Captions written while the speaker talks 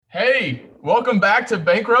Hey, welcome back to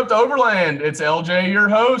Bankrupt Overland. It's LJ, your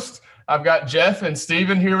host. I've got Jeff and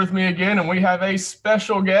Steven here with me again, and we have a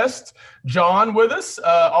special guest, John, with us,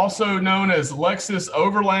 also known as Lexus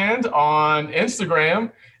Overland on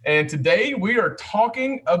Instagram. And today we are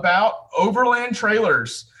talking about overland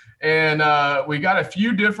trailers. And we got a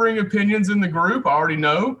few differing opinions in the group, I already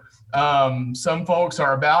know. Some folks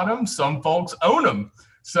are about them, some folks own them.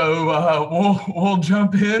 So we'll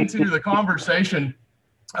jump into the conversation.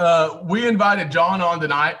 We invited John on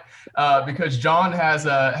tonight because John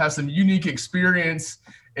has some unique experience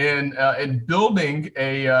in building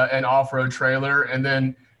an off-road trailer and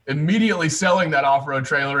then immediately selling that off-road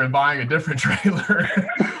trailer and buying a different trailer.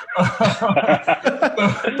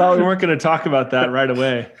 Thought we weren't going to talk about that right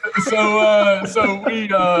away. So we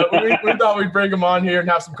thought we'd bring him on here and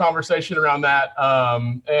have some conversation around that.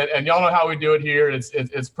 And y'all know how we do it here.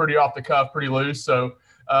 It's pretty off the cuff, pretty loose. So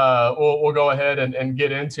we'll go ahead and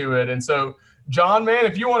get into it. And so, John, man,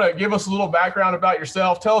 if you want to give us a little background about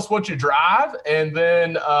yourself, tell us what you drive, and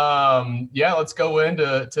then let's go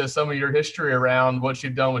into some of your history around what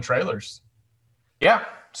you've done with trailers. Yeah.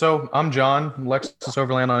 So I'm John, Lexus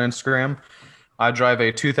Overland on Instagram. I drive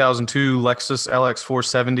a 2002 Lexus LX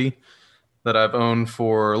 470 that I've owned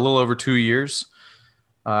for a little over 2 years.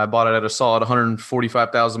 I bought it at a solid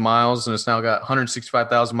 145,000 miles, and it's now got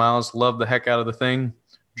 165,000 miles. Love the heck out of the thing.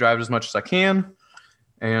 Drive it as much as I can.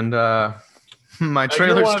 And my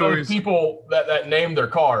trailer stories. People that name their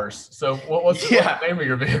cars. So what's the name of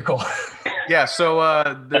your vehicle? Yeah.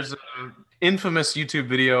 So there's an infamous YouTube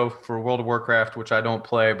video for World of Warcraft, which I don't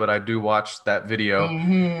play, but I do watch that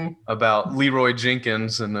video about Leroy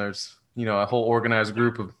Jenkins. And there's, a whole organized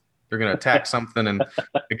group of, they're going to attack something. And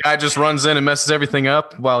the guy just runs in and messes everything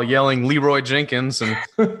up while yelling Leroy Jenkins. And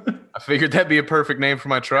I figured that'd be a perfect name for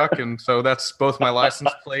my truck. And so that's both my license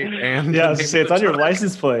plate and it's on your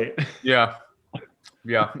license plate. Yeah.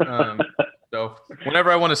 So whenever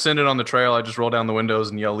I want to send it on the trail, I just roll down the windows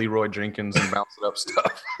and yell Leroy Jenkins and bounce it up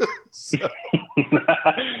stuff.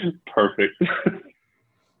 Perfect.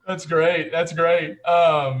 That's great.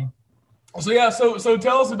 So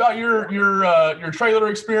tell us about your trailer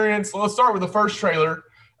experience. Let's start with the first trailer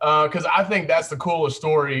because I think that's the coolest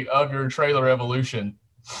story of your trailer evolution.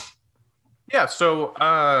 Yeah. So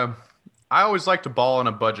I always like to ball on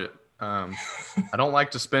a budget. I don't like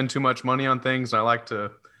to spend too much money on things. I like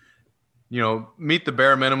to, meet the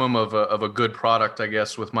bare minimum of a good product, I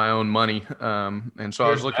guess, with my own money. And so I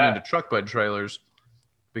was looking into truck bed trailers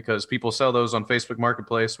because people sell those on Facebook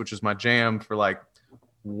Marketplace, which is my jam, for like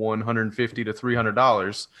 $150 to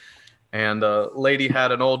 $300. And a lady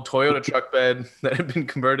had an old Toyota truck bed that had been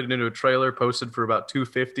converted into a trailer, posted for about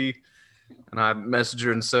 $250. And I messaged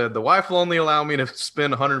her and said, the wife will only allow me to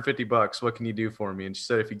spend $150. What can you do for me? And she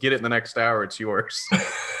said, if you get it in the next hour, it's yours.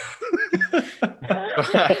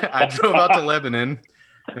 I drove out to Lebanon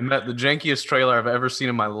and met the jankiest trailer I've ever seen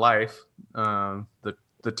in my life.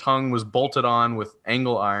 The tongue was bolted on with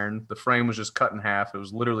angle iron. The frame was just cut in half. It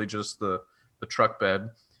was literally just the truck bed.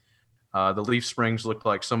 The leaf springs looked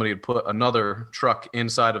like somebody had put another truck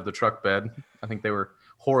inside of the truck bed. I think they were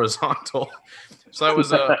horizontal. So that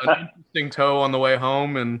was an interesting tow on the way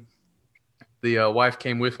home. And the wife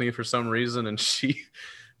came with me for some reason, and she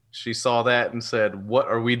saw that and said, "What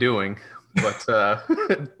are we doing?" But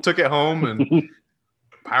took it home and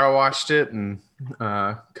power washed it and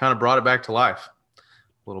kind of brought it back to life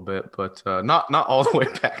a little bit, but not all the way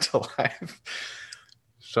back to life.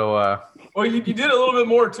 So, well, you did a little bit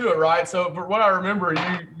more to it, right? So, for what I remember,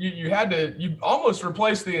 you almost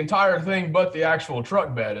replaced the entire thing, but the actual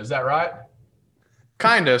truck bed. Is that right?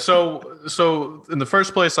 Kinda. So in the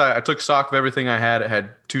first place, I took stock of everything I had. It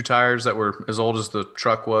had two tires that were as old as the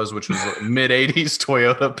truck was, which was a mid '80s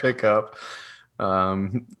Toyota pickup.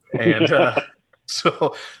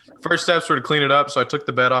 So first steps were to clean it up. So I took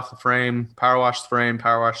the bed off the frame, power washed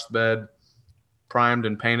the bed, primed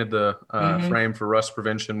and painted the frame for rust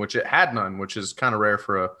prevention, which it had none, which is kind of rare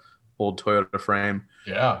for a old Toyota frame.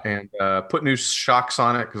 Yeah. And put new shocks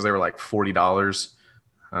on it because they were like $40.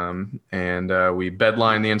 We bed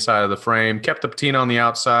lined the inside of the frame, kept the patina on the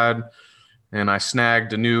outside, and I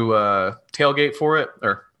snagged a new tailgate for it,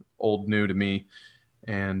 or old new to me,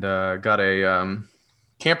 and got a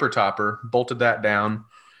camper topper, bolted that down,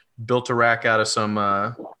 built a rack out of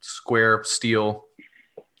some square steel,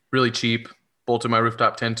 really cheap, bolted my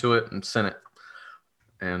rooftop tent to it, and sent it.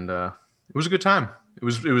 And it was a good time. It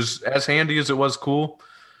was as handy as it was cool.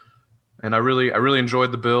 And I really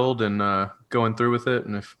enjoyed the build and going through with it.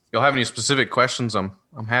 And if y'all have any specific questions, I'm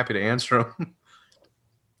happy to answer them.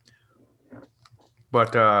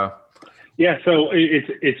 But Yeah, so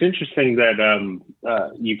it's interesting that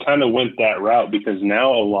you kind of went that route, because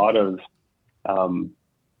now a lot of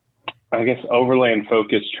I guess overland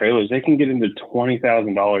focused trailers, they can get into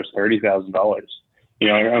 $20,000, $30,000. You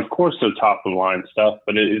know, and of course they're top of the line stuff,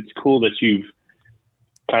 but it's cool that you've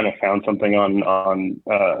kind of found something on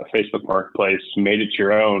Facebook Marketplace, made it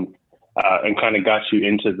your own, and kind of got you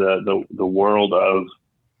into the world of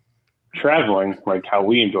traveling, like how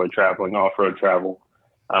we enjoy traveling, off-road travel,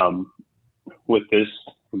 with this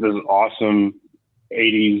awesome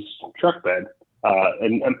 80s truck bed.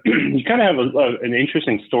 And you kind of have an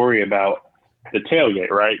interesting story about the tailgate,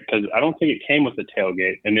 right? Because I don't think it came with the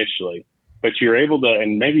tailgate initially, but you're able to,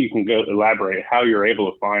 and maybe you can go elaborate how you're able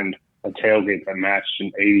to find a tailgate that matched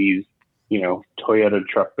an 80s, you know, Toyota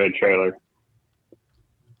truck bed trailer.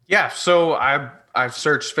 Yeah, so I've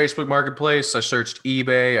searched Facebook Marketplace, I searched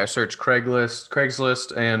eBay, I searched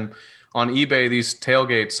Craigslist, and on eBay, these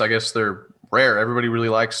tailgates, I guess they're rare. Everybody really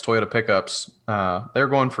likes Toyota pickups. They're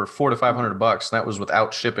going for $400 to $500, and that was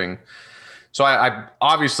without shipping. So I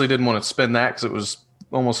obviously didn't want to spend that because it was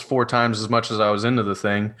almost 4 times as much as I was into the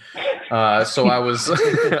thing. So I was on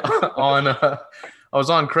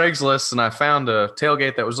Craigslist, and I found a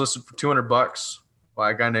tailgate that was listed for $200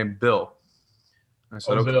 by a guy named Bill. I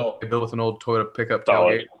said, "Okay, Bill with an old Toyota pickup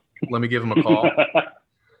tailgate. Let me give him a call."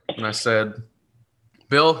 And I said,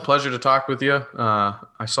 "Bill, pleasure to talk with you.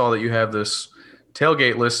 I saw that you have this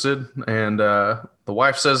tailgate listed, and the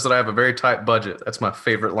wife says that I have a very tight budget." That's my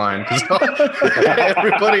favorite line, because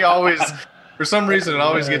everybody always, for some reason, it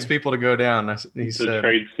always gets people to go down. It's a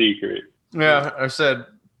trade secret. Yeah, I said,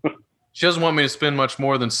 she doesn't want me to spend much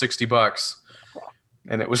more than $60,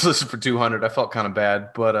 and it was listed for $200. I felt kind of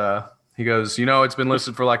bad, but he goes, "You know, it's been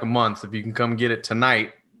listed for like a month. If you can come get it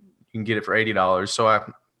tonight, you can get it for $80. So I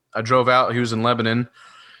drove out. He was in Lebanon,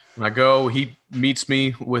 and I go. He meets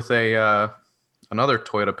me with another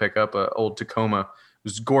Toyota pickup, an old Tacoma. It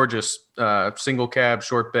was gorgeous, single cab,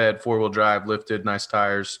 short bed, 4-wheel drive, lifted, nice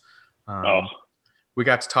tires. We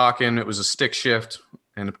got to talking. It was a stick shift,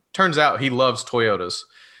 and it turns out he loves Toyotas.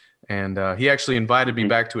 And he actually invited me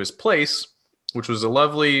back to his place, which was a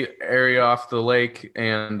lovely area off the lake.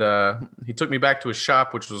 And he took me back to his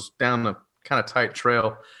shop, which was down a kind of tight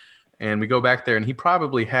trail. And we go back there, and he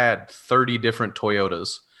probably had 30 different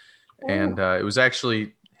Toyotas. And it was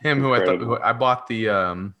actually him who I bought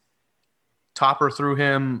the topper through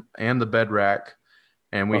him and the bed rack.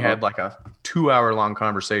 And we had like a 2-hour-long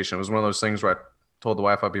conversation. It was one of those things where I told the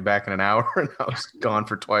wife I'd be back in an hour, and I was gone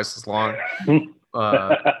for twice as long.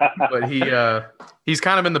 But he's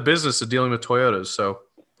kind of in the business of dealing with Toyotas. So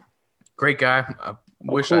great guy. I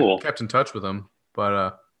wish I kept in touch with him.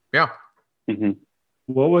 But yeah. Mm-hmm.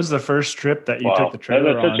 What was the first trip that you took the trailer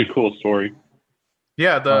on? That's such a cool story.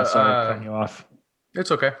 Yeah, sorry, cutting you off.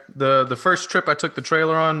 It's okay. The first trip I took the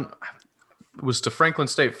trailer on was to Franklin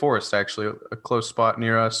State Forest, actually, a close spot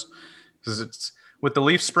near us. Because it's with the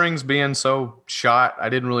leaf springs being so shot, I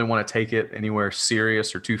didn't really want to take it anywhere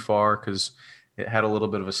serious or too far, because it had a little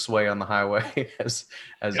bit of a sway on the highway, as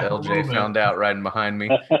LJ found out riding behind me.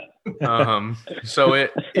 So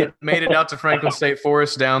it made it out to Franklin State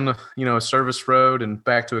Forest, down a service road and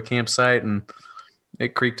back to a campsite, and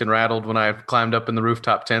it creaked and rattled when I climbed up in the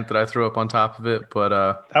rooftop tent that I threw up on top of it. But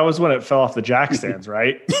that was when it fell off the jack stands,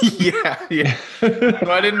 right? yeah. So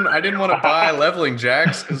I didn't want to buy leveling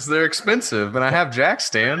jacks because they're expensive, and I have jack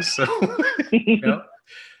stands, so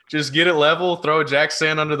just get it level, throw a jack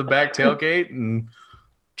stand under the back tailgate, and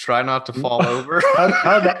try not to fall over.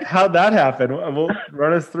 How'd that happen? Well,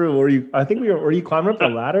 run us through. Were you climbing up the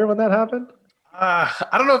ladder when that happened?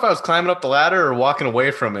 I don't know if I was climbing up the ladder or walking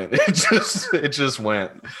away from it. It just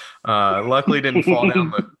went. Luckily, it didn't fall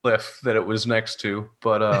down the cliff that it was next to.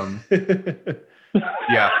 But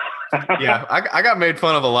yeah. I got made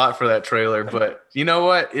fun of a lot for that trailer. But you know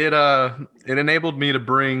what? It enabled me to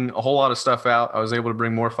bring a whole lot of stuff out. I was able to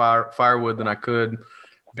bring more firewood than I could.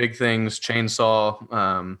 Big things,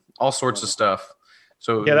 chainsaw, all sorts of stuff.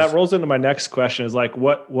 So that rolls into my next question, is like,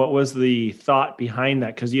 what was the thought behind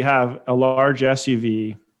that? Because you have a large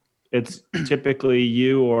SUV. It's typically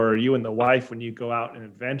you and the wife when you go out and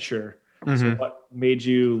adventure. Mm-hmm. So what made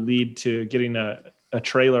you lead to getting a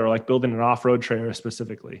trailer, like building an off-road trailer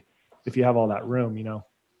specifically, if you have all that room,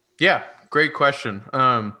 Yeah, great question.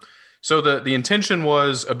 So the intention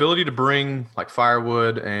was ability to bring like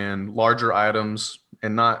firewood and larger items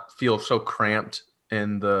and not feel so cramped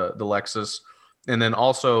in the Lexus. And then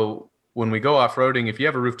also, when we go off-roading, if you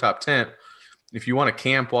have a rooftop tent, if you want to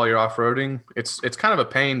camp while you're off-roading, it's kind of a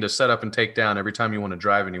pain to set up and take down every time you want to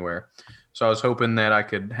drive anywhere. So I was hoping that I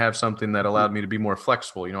could have something that allowed me to be more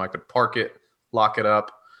flexible. I could park it, lock it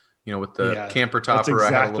up, with the Yeah, camper that's topper, I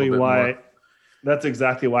had a exactly little bit why. more. That's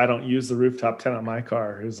exactly why I don't use the rooftop tent on my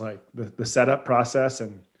car. Is like the setup process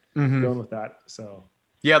and going with that. So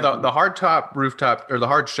Yeah, the hard top rooftop or the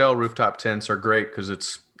hard shell rooftop tents are great because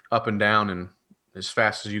it's up and down and as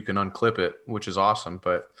fast as you can unclip it, which is awesome.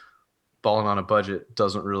 But balling on a budget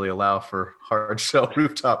doesn't really allow for hard shell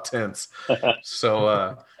rooftop tents.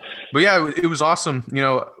 So, but yeah, it was awesome.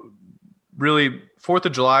 Really, 4th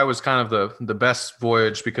of July was kind of the best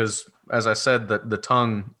voyage because, as I said, the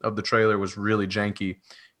tongue of the trailer was really janky.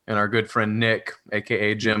 And our good friend Nick,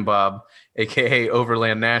 aka Jim Bob, aka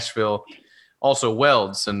Overland Nashville, also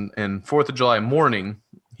welds. And 4th of July morning,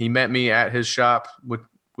 he met me at his shop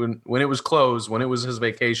when it was closed, when it was his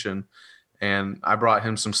vacation. And I brought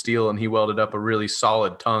him some steel, and he welded up a really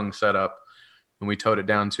solid tongue setup. And we towed it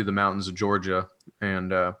down to the mountains of Georgia,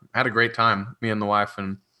 and had a great time, me and the wife.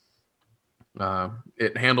 And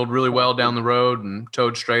it handled really well down the road and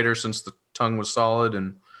towed straighter since the tongue was solid.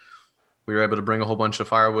 And we were able to bring a whole bunch of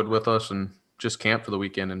firewood with us and just camp for the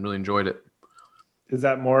weekend and really enjoyed it. is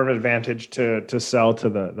that more of an advantage to sell to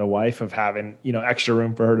the wife of having, extra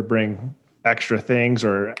room for her to bring extra things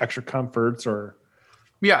or extra comforts or?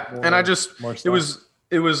 Yeah. And it was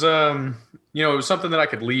it was something that I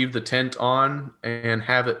could leave the tent on and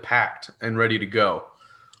have it packed and ready to go.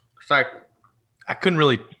 It's like I couldn't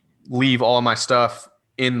really leave all my stuff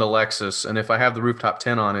in the Lexus. And if I have the rooftop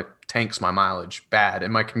tent on, it tanks my mileage bad.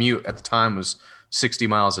 And my commute at the time was 60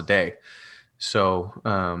 miles a day. So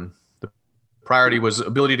the priority was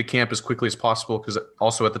ability to camp as quickly as possible. Because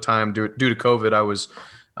also at the time, due to COVID, I was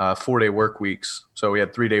 4-day work weeks. So we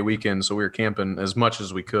had 3-day weekends. So we were camping as much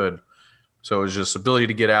as we could. So it was just ability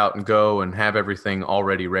to get out and go and have everything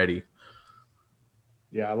already ready.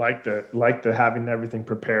 Yeah, I like the having everything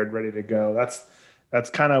prepared, ready to go. That's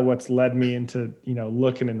kind of what's led me into,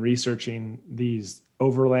 looking and researching these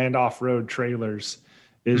overland off-road trailers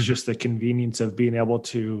is just the convenience of being able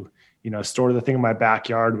to, store the thing in my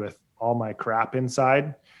backyard with all my crap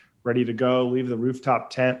inside, ready to go, leave the rooftop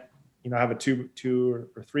tent. I have a two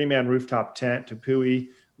or 3-man rooftop tent, Tepui,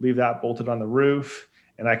 leave that bolted on the roof,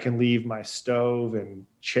 and I can leave my stove and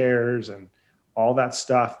chairs and all that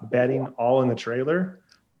stuff, bedding all in the trailer.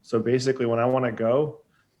 So basically when I want to go,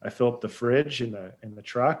 I fill up the fridge in the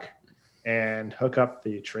truck and hook up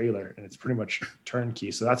the trailer, and it's pretty much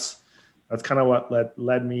turnkey. So that's kind of what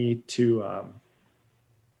led me to,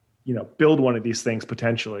 build one of these things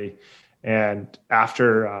potentially. And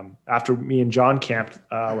after me and John camped,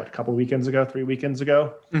 a couple weekends ago, 3 weekends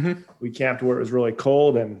ago, we camped where it was really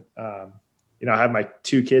cold. And, I had my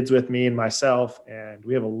 2 kids with me and myself, and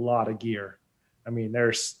we have a lot of gear. I mean,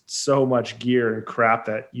 there's so much gear and crap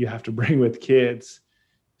that you have to bring with kids.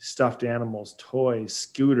 Stuffed animals, toys,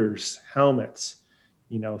 scooters, helmets,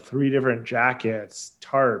 3 different jackets,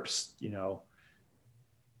 tarps,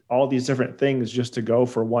 all these different things just to go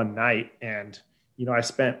for one night. And, I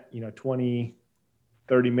spent, 20,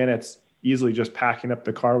 30 minutes easily just packing up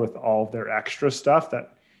the car with all of their extra stuff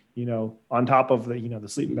that, on top of the, the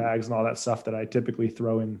sleeping bags and all that stuff that I typically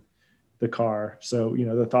throw in the car. So,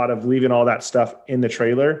 the thought of leaving all that stuff in the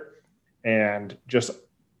trailer and just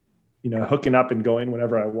hooking up and going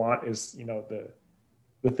whenever I want is,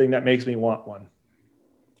 the thing that makes me want one.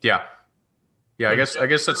 Yeah. Yeah. I guess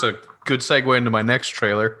that's a good segue into my next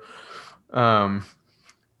trailer.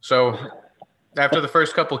 So after the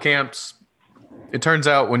first couple camps, it turns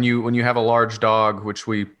out when you have a large dog, which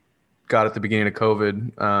we got at the beginning of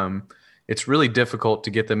COVID, it's really difficult to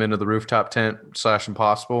get them into the rooftop tent /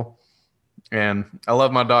 impossible. And I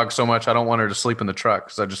love my dog so much, I don't want her to sleep in the truck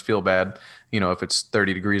because I just feel bad, if it's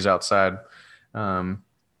 30 degrees outside.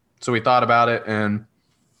 So we thought about it, and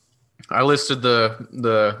I listed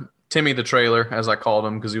the Timmy the trailer, as I called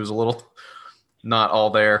him, because he was a little not all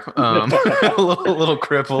there, a little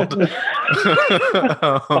crippled.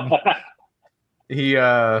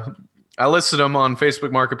 I listed him on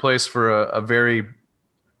Facebook Marketplace for a very,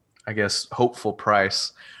 I guess, hopeful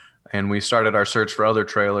price. And we started our search for other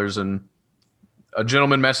trailers, and a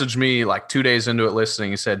gentleman messaged me like 2 days into it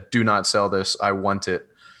listing. He said, "Do not sell this. I want it."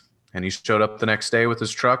 And he showed up the next day with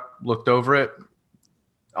his truck, looked over it,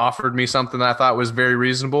 offered me something that I thought was very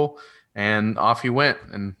reasonable, and off he went.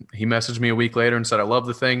 And he messaged me a week later and said, "I love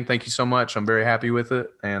the thing. Thank you so much. I'm very happy with it."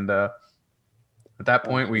 And at that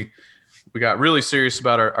point, we got really serious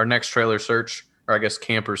about our next trailer search, or I guess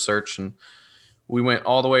camper search. And we went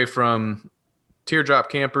all the way from teardrop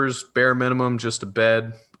campers, bare minimum, just a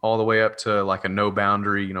bed, all the way up to like a no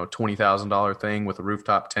boundary, $20,000 thing with a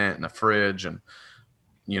rooftop tent and a fridge and,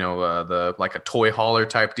 the like a toy hauler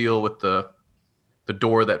type deal with the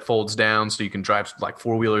door that folds down so you can drive like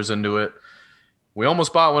 4-wheelers into it. we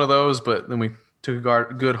almost bought one of those, but then we took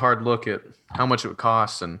a good hard look at how much it would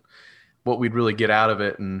cost and what we'd really get out of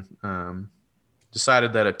it, and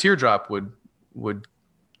decided that a teardrop would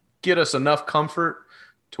get us enough comfort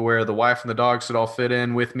to where the wife and the dogs could all fit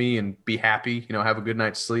in with me and be happy, have a good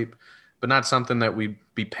night's sleep, but not something that we'd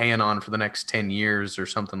be paying on for the next 10 years or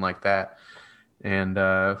something like that. And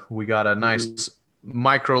we got a nice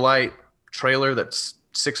microlight trailer that's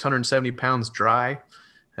 670 pounds dry,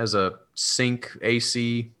 has a sink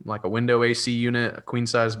AC, like a window AC unit, a queen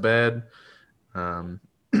size bed.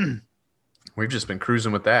 We've just been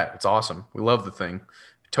cruising with that. It's awesome. We love the thing.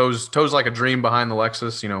 Tows like a dream behind the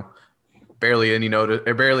Lexus, barely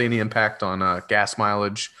any impact on gas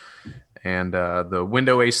mileage. And the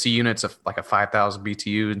window AC unit's like a 5,000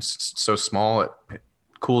 BTU. It's so small, it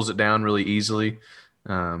cools it down really easily.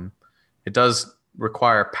 It does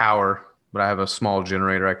require power, but I have a small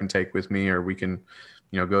generator I can take with me, or we can,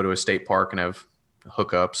 go to a state park and have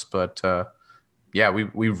hookups. But yeah,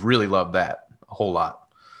 we really love that a whole lot.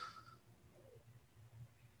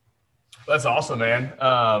 That's awesome, man.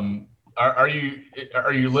 Are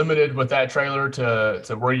you limited with that trailer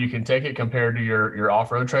to where you can take it compared to your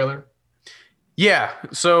off-road trailer? Yeah,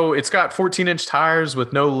 so it's got 14-inch tires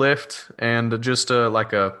with no lift and just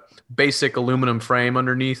like a basic aluminum frame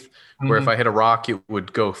underneath, where if I hit a rock, it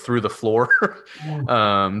would go through the floor.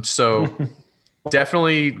 So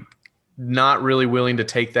definitely not really willing to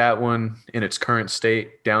take that one in its current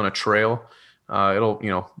state down a trail.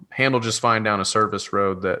 It'll handle just fine down a service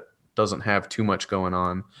road that doesn't have too much going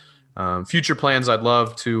on. Future plans, I'd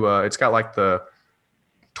love to. It's got like the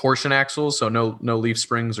torsion axles, so no leaf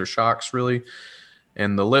springs or shocks really,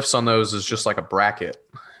 and the lifts on those is just like a bracket.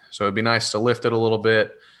 So it'd be nice to lift it a little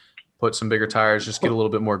bit, put some bigger tires, just get a little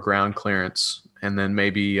bit more ground clearance, and then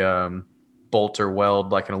maybe bolt or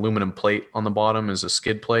weld like an aluminum plate on the bottom as a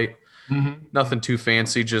skid plate. Nothing too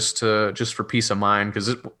fancy, just for peace of mind,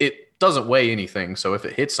 because it doesn't weigh anything. So if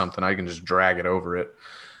it hits something, I can just drag it over it.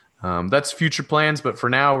 That's future plans, but for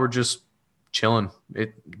now we're just chilling.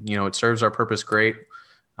 It serves our purpose great.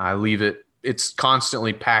 I leave it. It's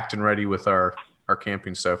constantly packed and ready with our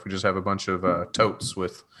camping stuff. We just have a bunch of totes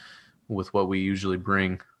with what we usually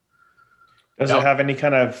bring. Does it have any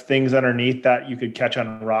kind of things underneath that you could catch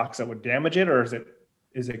on rocks that would damage it, or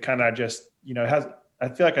is it kind of just it has? I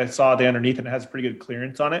feel like I saw the underneath and it has pretty good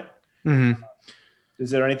clearance on it. Is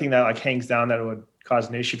there anything that like hangs down that would cause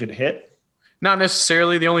an issue if it hit? Not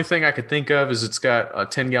necessarily. The only thing I could think of is it's got a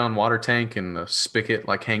 10-gallon water tank and the spigot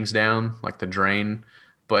like hangs down like the drain,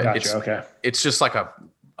 but Gotcha, it's just like a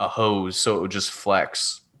hose, so it would just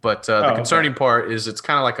flex. But the concerning part is it's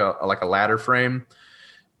kind of like a ladder frame.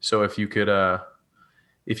 So if you could,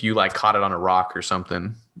 if you like caught it on a rock or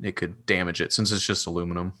something, it could damage it since it's just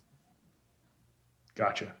aluminum.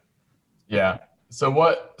 Gotcha. Yeah.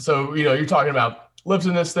 So you're talking about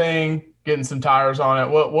lifting this thing, getting some tires on it.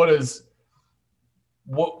 What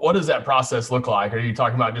does that process look like? Are you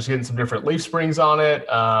talking about just getting some different leaf springs on it,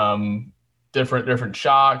 different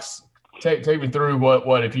shocks? Take me through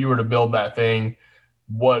what if you were to build that thing,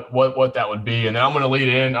 what that would be, and then I'm going to lead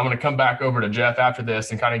in. I'm going to come back over to Jeff after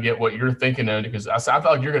this and kind of get what you're thinking of, because I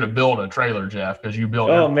feel like you're going to build a trailer, Jeff, because you built.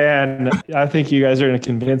 Oh man, I think you guys are going to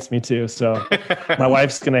convince me to. So my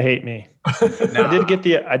wife's going to hate me. No.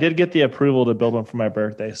 I did get the approval to build one for my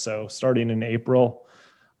birthday. So starting in April,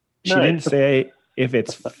 she didn't say if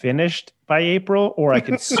it's finished by April or I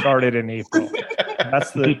can start it in April.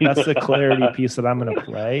 That's the clarity piece that I'm going to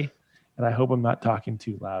play. And I hope I'm not talking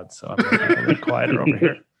too loud, so I'm going to be a little quieter over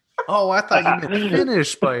here. Oh, I thought you meant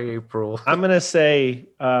finished by April. I'm going to say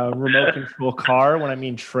remote control car when I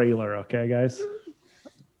mean trailer. Okay, guys?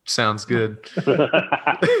 Sounds good.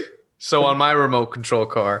 So on my remote control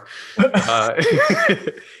car,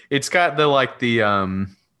 it's got the can't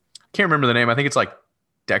remember the name. I think it's like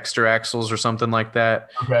Dexter axles or something like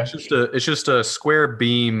that. Okay. It's just a square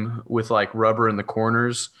beam with like rubber in the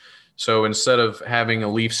corners. So instead of having a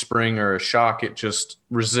leaf spring or a shock, it just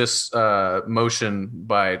resists motion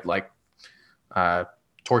by like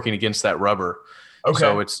torquing against that rubber. Okay.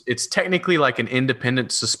 So it's technically like an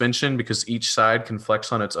independent suspension because each side can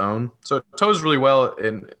flex on its own. So it tows really well,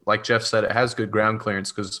 and like Jeff said, it has good ground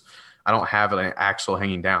clearance because I don't have an axle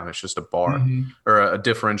hanging down. It's just a bar or a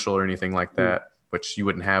differential or anything like that, which you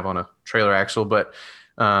wouldn't have on a trailer axle. But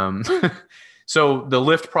so the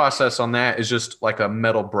lift process on that is just like a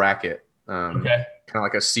metal bracket, kind of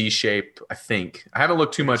like a C shape, I think. I haven't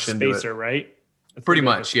looked too much into it. Spacer, right? It's pretty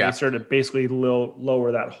much, yeah. Spacer to basically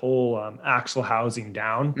lower that whole axle housing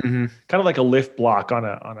down, kind of like a lift block on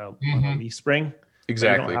a leaf spring.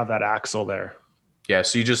 Exactly. You don't have that axle there. Yeah,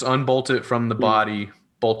 so you just unbolt it from the body,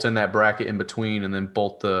 bolt in that bracket in between, and then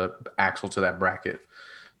bolt the axle to that bracket.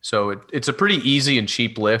 So it's a pretty easy and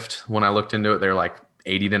cheap lift. When I looked into it, they're like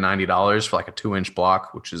 $80 to $90 for like a 2-inch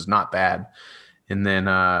block, which is not bad. And then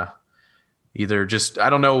either just, I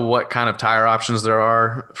don't know what kind of tire options there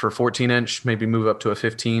are for 14-inch, maybe move up to a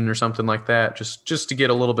 15 or something like that, just to get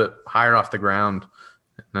a little bit higher off the ground.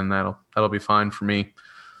 And then that'll be fine for me.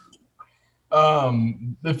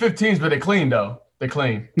 The 15s, but they clean though. They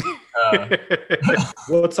clean.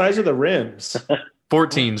 What size are the rims?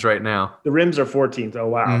 14s right now. The rims are 14s. Oh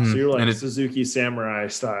wow! Mhm. So you're like And Suzuki Samurai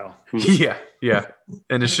style. Yeah.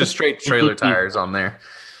 And it's just straight trailer tires on there.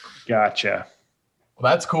 Gotcha.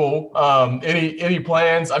 Well, that's cool. Any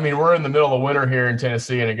plans? I mean, we're in the middle of winter here in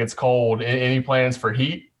Tennessee, and it gets cold. Any plans for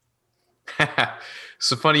heat?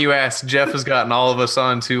 So funny you ask. Jeff has gotten all of us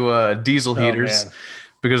onto diesel heaters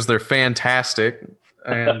because they're fantastic.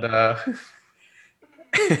 And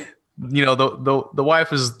the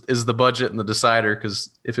wife is the budget and the decider, because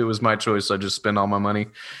if it was my choice, I'd just spend all my money.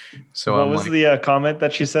 So what was the comment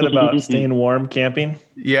that she said about staying warm camping?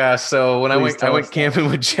 Yeah, so when I went that. camping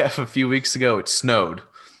with Jeff a few weeks ago, it snowed.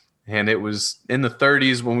 And it was in the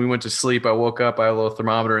 30s when we went to sleep. I woke up, I had a little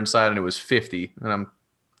thermometer inside, and it was 50. And I'm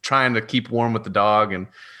trying to keep warm with the dog. And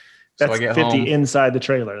so That's I get 50 home. inside the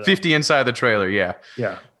trailer, though. 50 inside the trailer, yeah.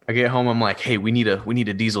 Yeah. I get home, I'm like, hey, we need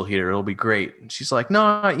a diesel heater. It'll be great. And she's like, no,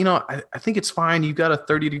 I think it's fine. You got a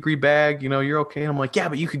 30-degree bag. You're okay. And I'm like, yeah,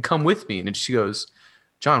 but you could come with me. And she goes,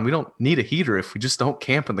 John, we don't need a heater if we just don't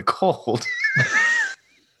camp in the cold.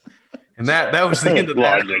 And that was the end of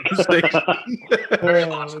that conversation. Very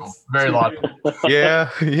logical. Very logical. Yeah.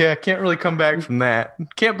 Can't really come back from that.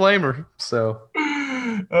 Can't blame her. So.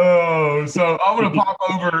 Oh, so I'm going to pop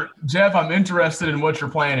over. Jeff, I'm interested in what you're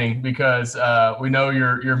planning, because we know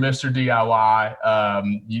you're Mr.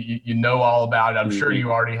 DIY. You know all about it. I'm sure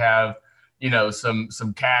you already have,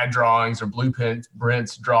 some CAD drawings or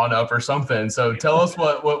blueprints drawn up or something. So tell us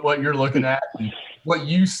what you're looking at and what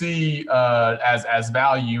you see as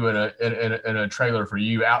value in a trailer for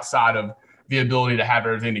you, outside of the ability to have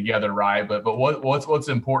everything together, right? But what's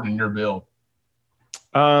important in your build?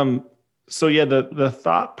 So yeah, the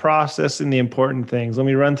thought process and the important things. Let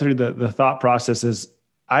me run through the thought process. Is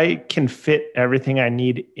I can fit everything I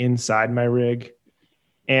need inside my rig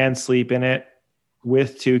and sleep in it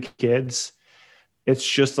with 2 kids. It's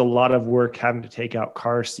just a lot of work having to take out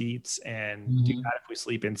car seats and do that if we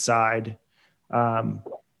sleep inside.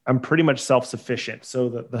 I'm pretty much self-sufficient. So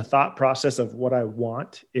the thought process of what I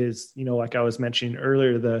want is, like I was mentioning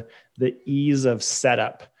earlier, the ease of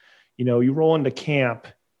setup. You roll into camp,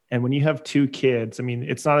 and when you have 2 kids, I mean,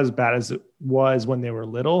 it's not as bad as it was when they were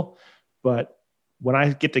little, but when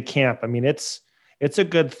I get to camp, I mean, it's a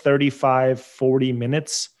good 35, 40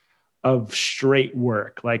 minutes of straight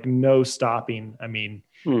work, like no stopping. I mean,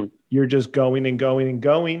 you're just going and going and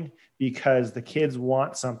going because the kids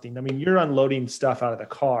want something. I mean, you're unloading stuff out of the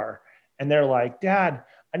car and they're like, Dad,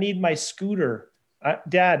 I need my scooter.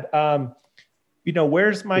 Dad,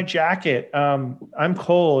 where's my jacket? I'm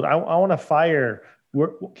cold. I want a fire.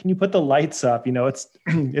 Can you put the lights up? It's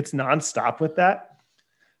nonstop with that.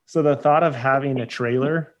 So the thought of having a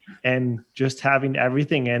trailer and just having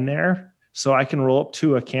everything in there, so I can roll up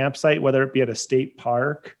to a campsite, whether it be at a state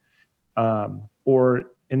park or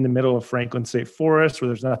in the middle of Franklin State Forest where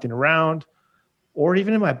there's nothing around, or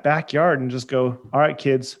even in my backyard, and just go, all right,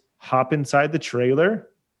 kids, hop inside the trailer.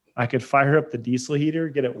 I could fire up the diesel heater,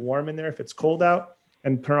 get it warm in there if it's cold out,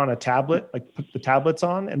 and turn on a tablet, like put the tablets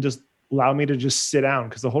on and just allow me to just sit down,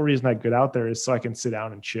 because the whole reason I get out there is so I can sit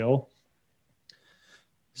down and chill.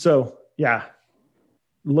 So yeah,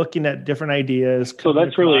 looking at different ideas. So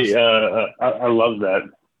that's really, I love that,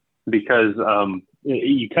 because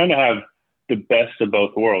you kind of have the best of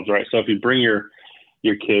both worlds, right? So if you bring your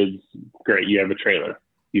kids, great, you have a trailer.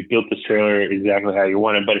 You've built this trailer exactly how you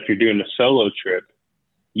want it. But if you're doing a solo trip,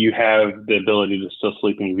 you have the ability to still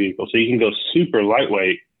sleep in your vehicle. So you can go super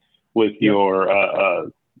lightweight with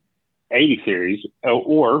your 80 series,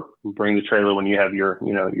 or bring the trailer when you have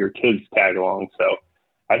your kids tag along. So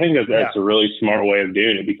I think that's a really smart way of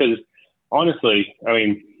doing it, because honestly, I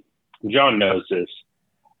mean, John knows this.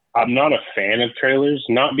 I'm not a fan of trailers,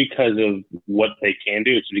 not because of what they can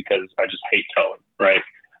do. It's because I just hate towing, right?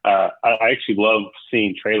 I actually love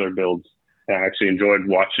seeing trailer builds, and I actually enjoyed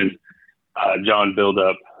watching John build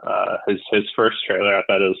up his first trailer. I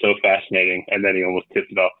thought it was so fascinating, and then he almost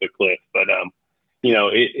tipped it off the cliff. But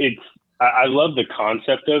I love the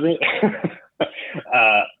concept of it.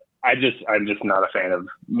 I'm just not a fan of,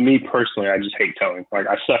 me personally. I just hate towing. Like,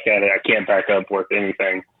 I suck at it. I can't back up worth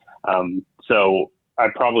anything. So I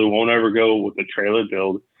probably won't ever go with a trailer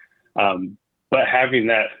build. but having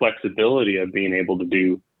that flexibility of being able to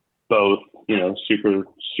do both,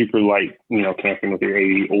 super light, camping with your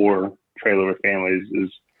 80 or trailer with families is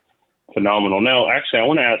phenomenal. Now, actually, I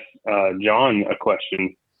want to ask John a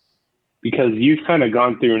question, because you've kind of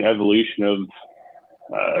gone through an evolution of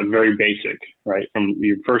very basic, right? From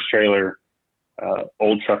your first trailer,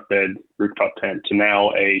 old truck bed, rooftop tent, to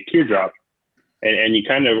now a teardrop. And you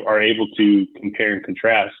kind of are able to compare and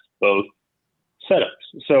contrast both setups.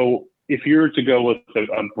 So if you were to go with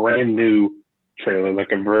a brand new trailer,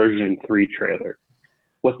 like a version 3 trailer,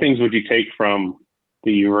 what things would you take from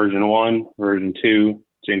the version 1, version 2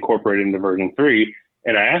 to incorporate into version 3?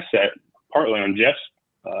 And I asked that partly on Jeff's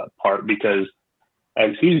part, because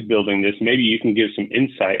as he's building this, maybe you can give some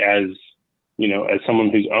insight as someone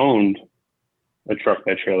who's owned a truck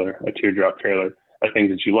bed trailer, a teardrop trailer,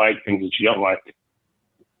 things that you like, things that you don't like.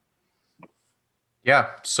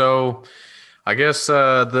 Yeah. So I guess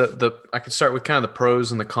I could start with kind of the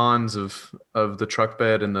pros and the cons of the truck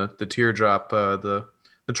bed and the teardrop. The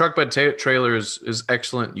truck bed trailer is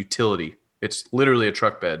excellent utility. It's literally a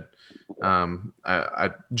truck bed.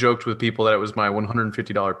 I joked with people that it was my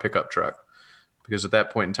 $150 pickup truck, because at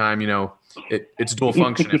that point in time, it's dual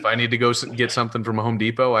function. If I need to go get something from a Home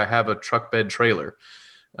Depot, I have a truck bed trailer.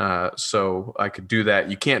 So I could do that.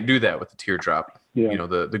 You can't do that with the teardrop. Yeah.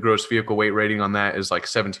 The gross vehicle weight rating on that is like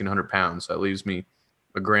 1,700 pounds. That leaves me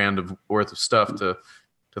 $1,000 worth of stuff to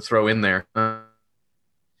throw in there.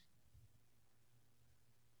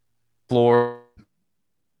 Floor.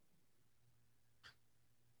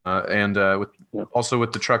 Also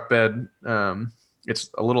with the truck bed, it's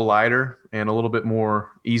a little lighter and a little bit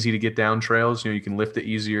more easy to get down trails. You can lift it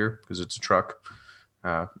easier because it's a truck.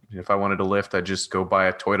 If I wanted to lift, I'd just go buy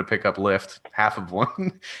a Toyota pickup lift, half of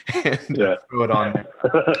one, and throw it on there.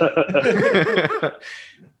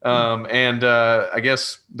 I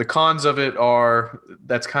guess the cons of it are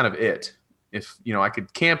that's kind of it. If I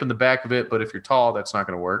could camp in the back of it, but if you're tall, that's not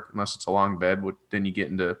going to work unless it's a long bed. Then you get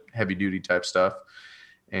into heavy duty type stuff,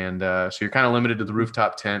 and so you're kind of limited to the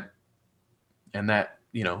rooftop tent. And that,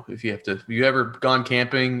 if you ever gone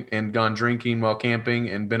camping and gone drinking while camping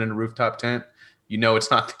and been in a rooftop tent,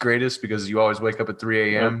 it's not the greatest, because you always wake up at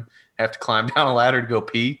 3 a.m., have to climb down a ladder to go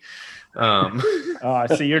pee. I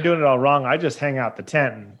see you're doing it all wrong. I just hang out the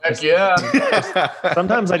tent.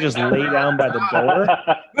 Sometimes I just lay down by the door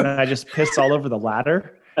and I just piss all over the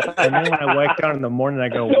ladder. And then when I wake down in the morning, I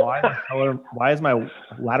go, why is my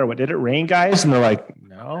ladder wet? Did it rain, guys? And they're like,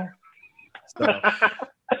 no. So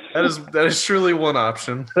that is truly one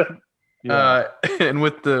option. Yeah. And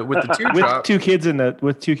with the teardrop, with two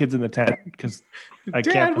kids in the tent, because I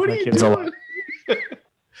can't put my kids alone.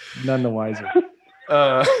 None the wiser.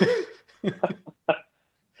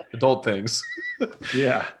 Adult things.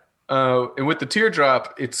 Yeah. And with the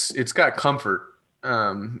teardrop, it's got comfort.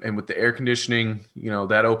 And with the air conditioning,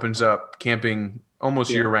 that opens up camping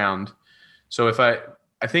almost year round. So if I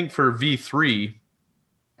think for V3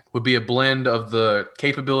 would be a blend of the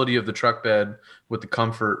capability of the truck bed with the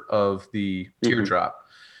comfort of the teardrop.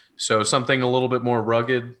 So something a little bit more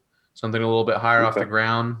rugged, something a little bit higher off the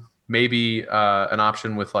ground, maybe an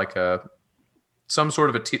option with like some sort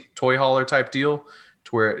of a toy hauler type deal,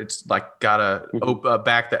 to where it's like got a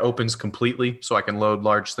back that opens completely so I can load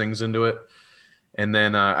large things into it. And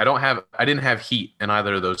then I didn't have heat in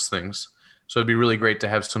either of those things. So it'd be really great to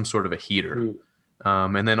have some sort of a heater.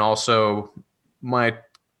 And then also my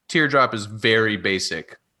teardrop is very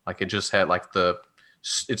basic. Like it just had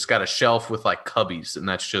it's got a shelf with like cubbies, and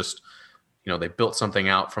that's just, they built something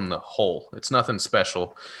out from the whole. It's nothing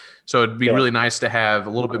special. So it'd be really nice to have a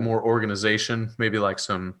little bit more organization, maybe like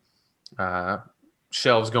some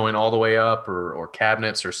shelves going all the way up, or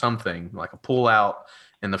cabinets or something, like a pull out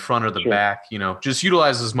in the front or the back, just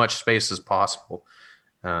utilize as much space as possible.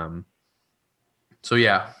 So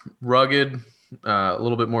yeah, rugged, a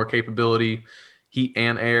little bit more capability, heat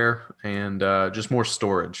and air, and just more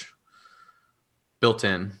storage built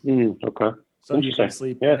in. Okay. So you can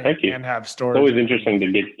sleep thank you. And have storage. It's always interesting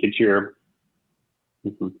to get your.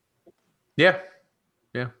 Yeah.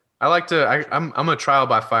 I like to. I'm a trial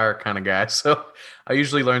by fire kind of guy, so I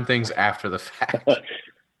usually learn things after the fact.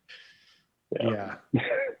 Yeah.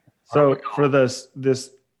 So for this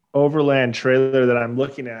overland trailer that I'm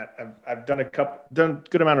looking at, I've done a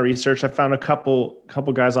good amount of research. I found a couple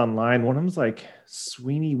guys online. One of them's like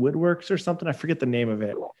Sweeney Woodworks or something. I forget the name of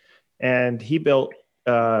it. And he built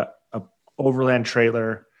a overland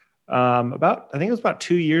trailer I think it was about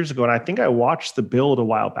 2 years ago. And I think I watched the build a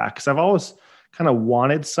while back, because I've always kind of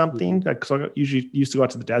wanted something, because I usually used to go out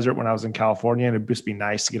to the desert when I was in California, and it'd just be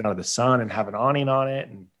nice to get out of the sun and have an awning on it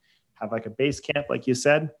and have like a base camp, like you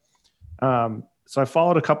said. So I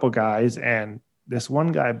followed a couple guys, and this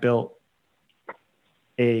one guy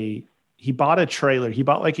he bought a trailer. He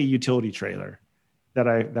bought like a utility trailer that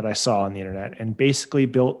I saw on the internet, and basically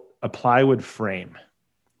built a plywood frame.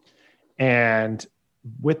 And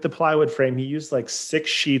with the plywood frame, he used like 6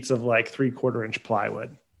 sheets of like 3/4 inch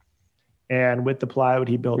plywood. And with the plywood,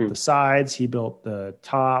 he built the sides, he built the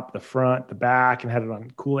top, the front, the back, and had it on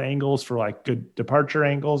cool angles for like good departure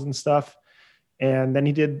angles and stuff. And then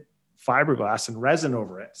he did fiberglass and resin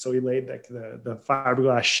over it. So he laid like the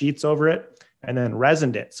fiberglass sheets over it and then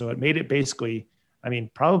resined it. So it made it basically, I mean,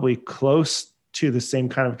 probably close to the same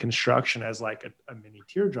kind of construction as like a mini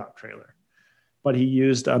teardrop trailer. But he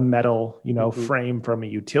used a metal, frame from a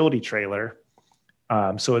utility trailer.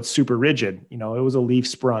 So it's super rigid. It was a leaf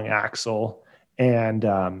sprung axle, and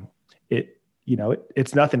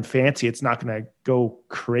it's nothing fancy. It's not going to go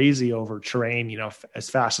crazy over terrain, as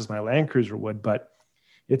fast as my Land Cruiser would, but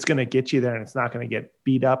it's going to get you there, and it's not going to get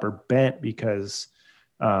beat up or bent because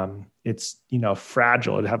it's,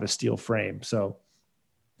 fragile. It'd have a steel frame. So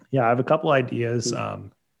yeah, I have a couple ideas.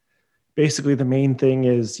 Basically the main thing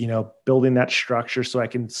is, building that structure so I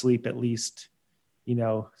can sleep at least,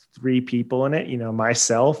 3 people in it,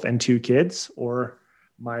 myself and 2 kids, or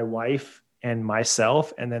my wife and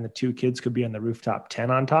myself. And then the 2 kids could be on the rooftop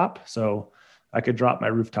 10 on top. So I could drop my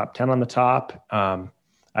rooftop 10 on the top.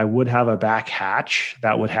 I would have a back hatch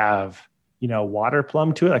that would have, water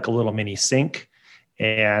plumb to it, like a little mini sink.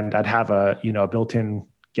 And I'd have a, built-in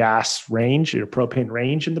gas range or propane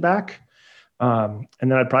range in the back. And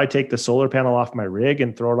then I'd probably take the solar panel off my rig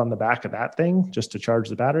and throw it on the back of that thing just to charge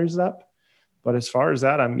the batteries up. But as far as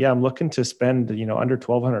that, I'm looking to spend, under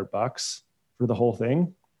 $1,200 for the whole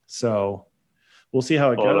thing. So we'll see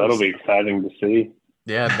how it goes. That'll be exciting to see.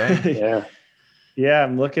 Yeah. Dang. Yeah. Yeah.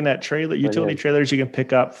 I'm looking at utility trailers you can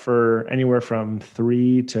pick up for anywhere from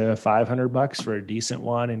 $300 to $500 for a decent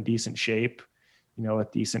one in decent shape,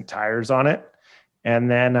 with decent tires on it. And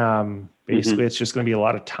then basically it's just going to be a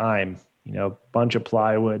lot of time, bunch of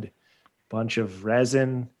plywood, bunch of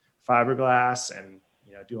resin, fiberglass, and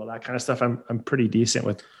do all that kind of stuff. I'm pretty decent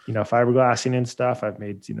with, fiberglassing and stuff. I've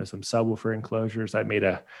made, some subwoofer enclosures. I made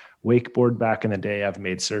a wakeboard back in the day. I've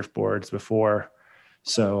made surfboards before.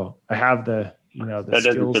 So I have the that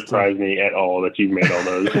doesn't surprise me at all that you've made all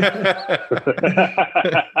those.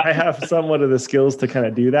 I have somewhat of the skills to kind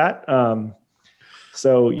of do that.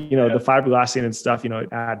 So, the fiberglassing and stuff, it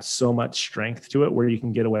adds so much strength to it where you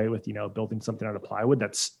can get away with, building something out of plywood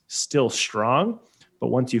that's still strong. But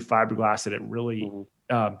once you fiberglass it, it really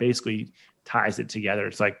basically ties it together.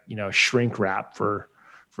 It's like, shrink wrap for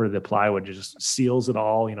the plywood. It just seals it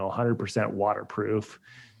all, 100% waterproof.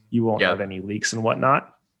 You won't have any leaks and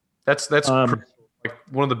whatnot. That's like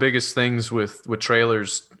one of the biggest things with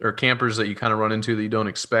trailers or campers that you kind of run into that you don't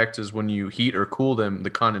expect is when you heat or cool them, the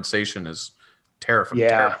condensation is terrifying.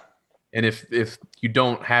 Yeah. And if you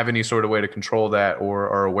don't have any sort of way to control that or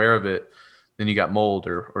are aware of it, then you got mold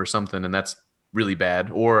or something, and that's really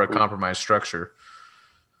bad, or a compromised structure.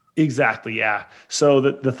 Exactly. Yeah. So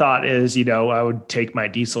the thought is, I would take my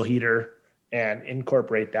diesel heater and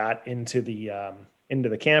incorporate that into the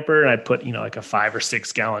camper. And I'd put, like a 5 or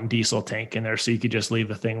 6 gallon diesel tank in there. So you could just leave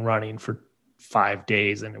the thing running for 5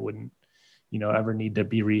 days and it wouldn't, ever need to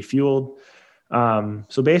be refueled.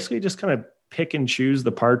 So basically just kind of pick and choose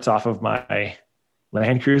the parts off of my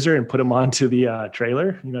Land Cruiser and put them onto the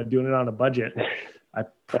trailer, doing it on a budget. I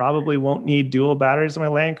probably won't need dual batteries in my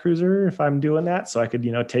Land Cruiser if I'm doing that. So I could,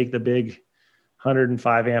 take the big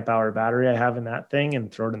 105 amp hour battery I have in that thing and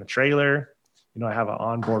throw it in the trailer. I have an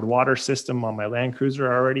onboard water system on my Land Cruiser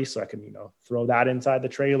already. So I can, throw that inside the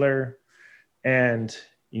trailer and,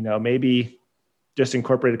 maybe just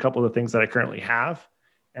incorporate a couple of the things that I currently have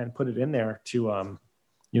and put it in there to,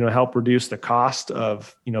 help reduce the cost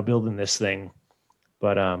of, building this thing.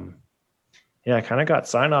 But, yeah, I kind of got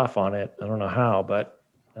sign off on it. I don't know how, but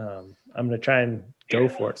I'm going to try and go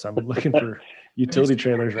for it. So I'm looking for utility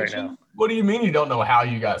trailers right now. What do you mean you don't know how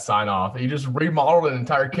you got sign off? You just remodeled an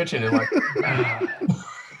entire kitchen and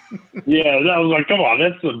Yeah, that was like, come on,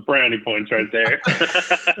 that's some brownie points right there.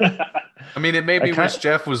 I mean, it made me wish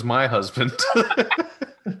Jeff was my husband.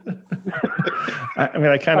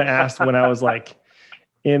 I kind of asked when I was like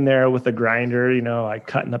in there with the grinder, like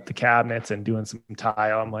cutting up the cabinets and doing some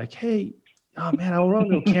tile. I'm like, hey, oh man, I want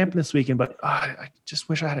to go camping this weekend, but I just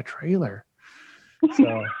wish I had a trailer.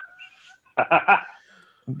 So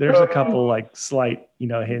there's a couple like slight,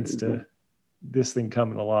 hints to this thing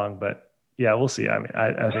coming along, but yeah, we'll see. I mean,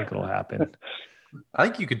 I think it'll happen. I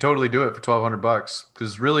think you could totally do it for $1,200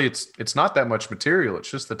 because really it's not that much material. It's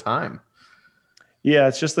just the time. Yeah,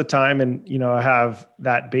 it's just the time. And, I have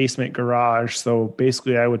that basement garage. So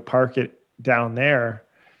basically I would park it down there.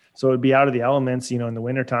 So it would be out of the elements, in the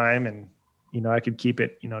wintertime. And, I could keep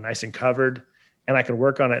it, nice and covered, and I could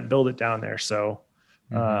work on it and build it down there. So,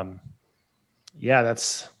 yeah,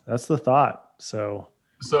 that's the thought. So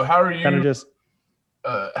how are you kind of just,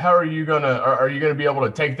 are you gonna be able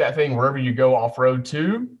to take that thing wherever you go off road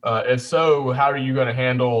to? If so, how are you gonna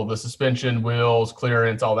handle the suspension, wheels,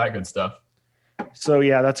 clearance, all that good stuff? So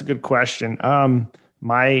yeah, that's a good question.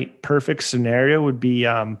 My perfect scenario would be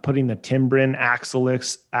putting the Timbren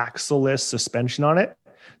axleless suspension on it.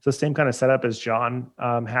 It's the same kind of setup as John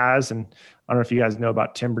has, and I don't know if you guys know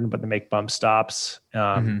about Timbren, but they make bump stops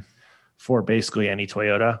for basically any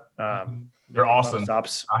Toyota. They're awesome.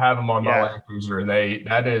 Stops. I have them on my Land Cruiser, and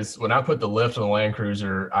when I put the lift on the Land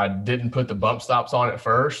Cruiser, I didn't put the bump stops on it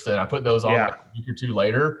first, and I put those on like a week or two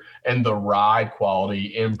later, and the ride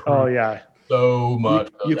quality improved. Oh yeah, so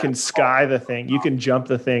much. You can sky the thing. You can jump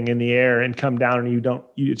the thing in the air and come down, and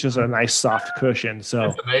it's just a nice soft cushion. So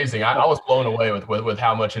it's amazing. I was blown away with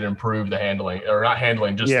how much it improved the handling, or not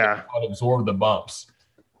handling, just how it absorbed the bumps.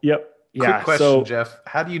 Yep. Yeah. Quick question, Jeff.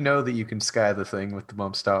 How do you know that you can sky the thing with the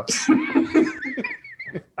bump stops?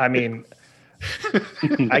 I mean,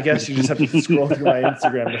 I guess you just have to scroll through my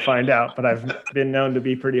Instagram to find out, but I've been known to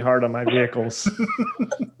be pretty hard on my vehicles.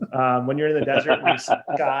 When you're in the desert, you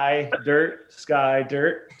sky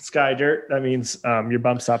dirt, that means your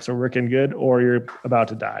bump stops are working good or you're about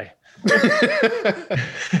to die.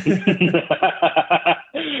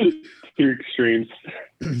 Two extremes.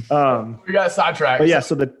 We got sidetracked. But yeah,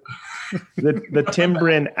 so the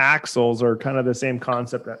Timbren axles are kind of the same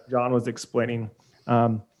concept that John was explaining.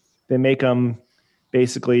 They make them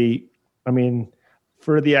basically, I mean,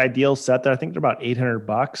 for the ideal set there, I think they're about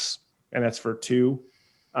 $800, and that's for two.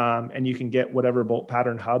 And you can get whatever bolt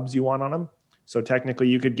pattern hubs you want on them. So technically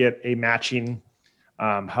you could get a matching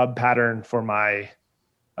hub pattern for my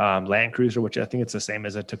Land Cruiser, which I think it's the same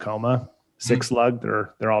as a Tacoma 6-lug.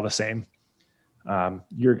 They're all the same.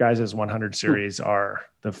 Your guys' 100 series are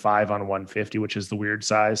the 5-on-150, which is the weird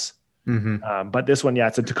size. But this one,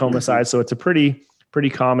 it's a Tacoma size. So it's a pretty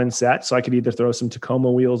common set. So I could either throw some Tacoma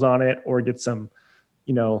wheels on it or get some,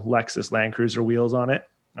 Lexus Land Cruiser wheels on it.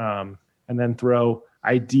 And then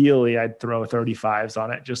ideally I'd throw 35s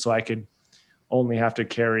on it just so I could only have to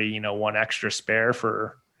carry, one extra spare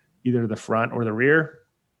for either the front or the rear.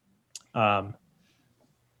 But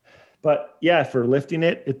yeah, for lifting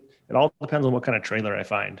it all depends on what kind of trailer I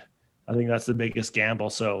find. I think that's the biggest gamble.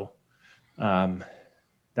 So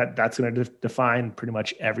that's going to define pretty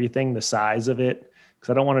much everything, the size of it, because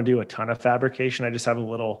I don't want to do a ton of fabrication. I just have a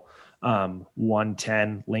little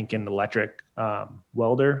 110 Lincoln electric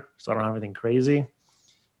welder, so I don't have anything crazy.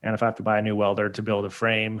 And if I have to buy a new welder to build a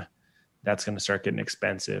frame, that's going to start getting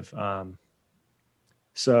expensive.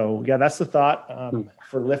 So yeah, that's the thought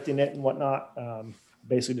for lifting it and whatnot.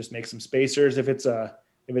 Basically just make some spacers. If it's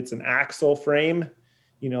an axle frame,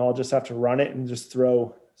 I'll just have to run it and just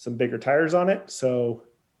throw some bigger tires on it so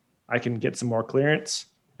I can get some more clearance.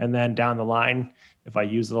 And then down the line, if I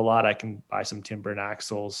use it a lot, I can buy some Timbren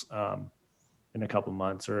axles in a couple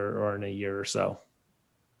months or in a year or so.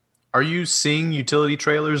 Are you seeing utility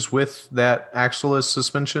trailers with that axleless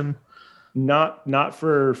suspension? Not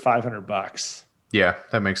for $500. Yeah,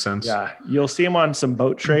 that makes sense. Yeah, you'll see them on some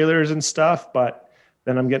boat trailers and stuff, but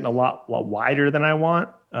then I'm getting a lot wider than I want.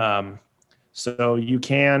 So you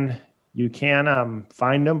can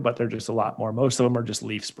find them, but they're just a lot more. Most of them are just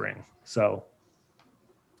leaf spring. So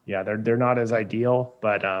yeah, they're not as ideal,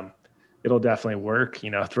 but it'll definitely work.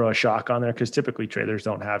 Throw a shock on there because typically trailers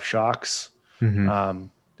don't have shocks.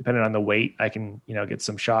 Depending on the weight, I can get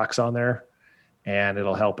some shocks on there, and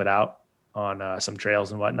it'll help it out on some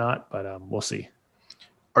trails and whatnot. But we'll see.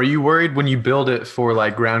 Are you worried when you build it for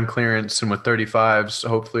like ground clearance and with 35s?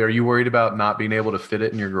 Hopefully, are you worried about not being able to fit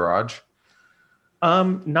it in your garage?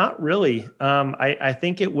 Not really. I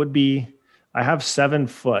think it would be. I have 7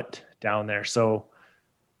 foot down there, so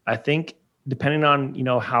I think depending on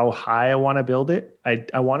how high I want to build it,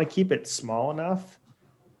 I want to keep it small enough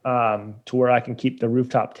to where I can keep the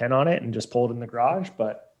rooftop tent on it and just pull it in the garage.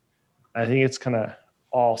 But I think it's kind of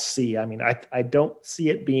all C. I mean, I don't see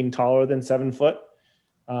it being taller than 7 foot,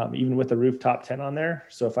 even with the rooftop tent on there.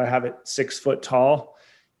 So if I have it 6 foot tall,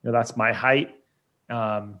 that's my height.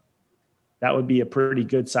 That would be a pretty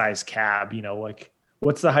good size cab. Like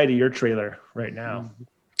what's the height of your trailer right now?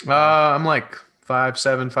 I'm like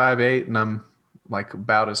 5'7", 5'8", and I'm like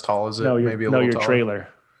about as tall as it. Maybe a little your taller. Trailer.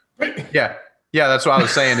 Yeah, that's what I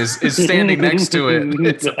was saying. Is standing next to it.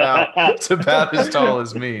 It's about as tall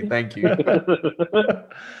as me. Thank you.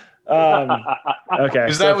 Okay.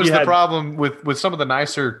 Because that was the problem with some of the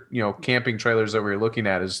nicer, camping trailers that we were looking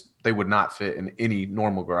at is they would not fit in any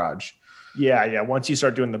normal garage. Yeah. Once you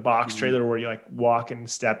start doing the box trailer where you like walk and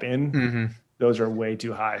step in, those are way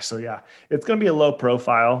too high. So yeah, it's going to be a low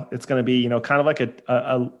profile. It's going to be, kind of like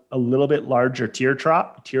a little bit larger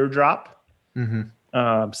teardrop.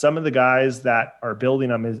 Some of the guys that are building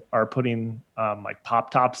them are putting like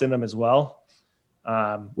pop tops in them as well,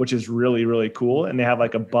 which is really, really cool. And they have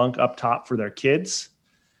like a bunk up top for their kids.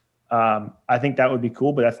 I think that would be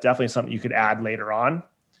cool, but that's definitely something you could add later on.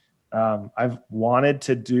 I've wanted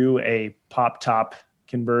to do a pop top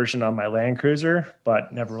conversion on my Land Cruiser,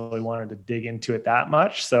 but never really wanted to dig into it that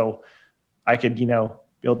much. So I could,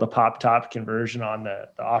 build the pop top conversion on the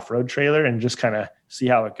off-road trailer and just kind of see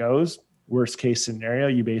how it goes. Worst case scenario,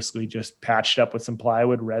 you basically just patch it up with some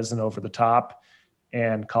plywood, resin over the top,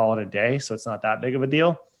 and call it a day. So it's not that big of a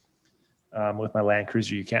deal. With my Land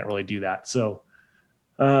Cruiser, you can't really do that. So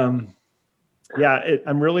I'm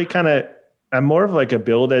more of like a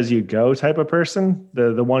build as you go type of person.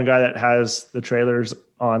 The one guy that has the trailers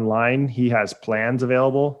online, he has plans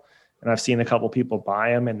available, and I've seen a couple people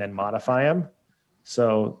buy them and then modify them.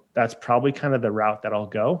 So that's probably kind of the route that I'll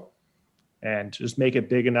go, and just make it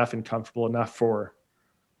big enough and comfortable enough for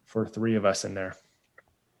 3 of us in there.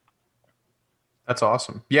 That's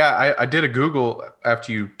awesome. Yeah, I did a Google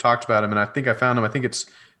after you talked about him, and I think I found him. I think it's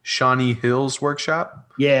Shawnee Hills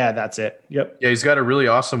Workshop. Yeah, that's it. Yep. Yeah, he's got a really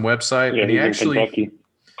awesome website, Yeah, and he he's in Kentucky.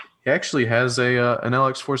 actually has an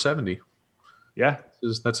LX470. Yeah.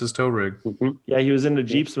 That's his tow rig. Mhm. Yeah, he was into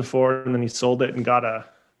Jeeps before, and then he sold it and got a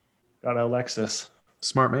Lexus.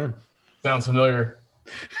 Smart man. Sounds familiar.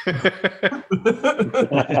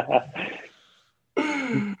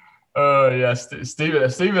 Yes. Steven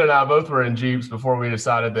and I both were in Jeeps before we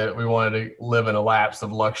decided that we wanted to live in a lapse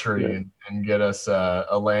of luxury and get us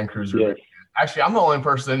a Land Cruiser. Yes. Actually, I'm the only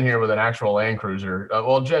person in here with an actual Land Cruiser.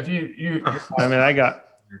 Well, Jeff, you. I mean,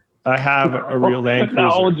 I have a real Land Cruiser.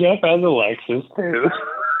 No, Jeff has a Lexus too.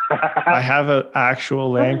 I have an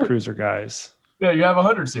actual Land Cruiser, guys. Yeah, you have a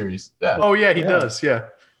 100 series. Yeah. Oh yeah, he does. Yeah,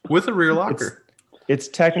 with a rear locker. It's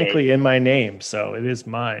technically in my name, so it is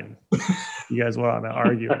mine. You guys want to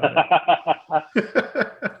argue about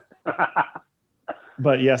it?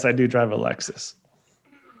 But yes, I do drive a Lexus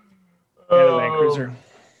and a Land Cruiser.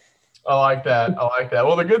 I like that.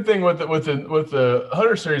 Well, the good thing with the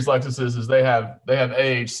 100 series Lexuses is they have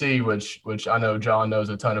AHC, which I know John knows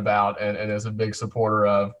a ton about and is a big supporter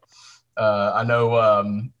of. I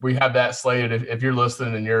know we have that slated. If you're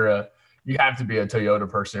listening and you have to be a Toyota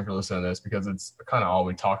person if you're listening to this, because it's kind of all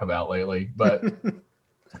we talk about lately. But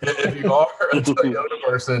if you are a Toyota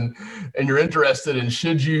person and you're interested in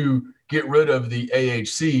should you get rid of the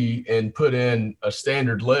AHC and put in a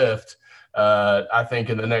standard lift, I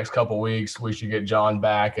think in the next couple of weeks we should get John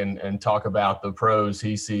back and talk about the pros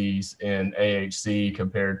he sees in AHC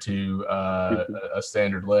compared to a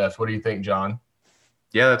standard lift. What do you think, John?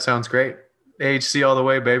 Yeah, that sounds great. AHC all the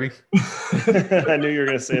way, baby. I knew you were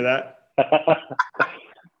going to say that.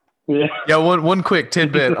 Yeah, one quick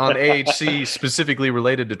tidbit on AHC specifically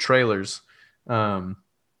related to trailers. When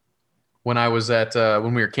I was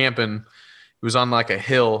when we were camping, it was on like a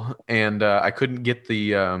hill, and I couldn't get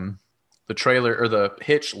the trailer or the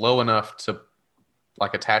hitch low enough to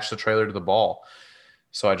like attach the trailer to the ball.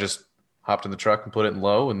 So I just hopped in the truck and put it in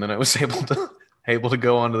low, and then I was able to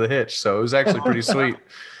go onto the hitch. So it was actually pretty sweet.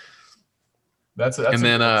 And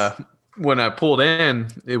then when I pulled in,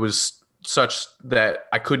 it was such that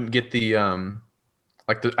I couldn't get the I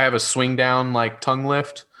have a swing down like tongue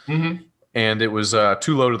lift, and it was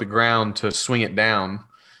too low to the ground to swing it down.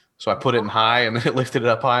 So I put it in high, and then it lifted it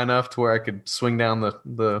up high enough to where I could swing down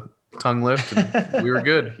the tongue lift, and we were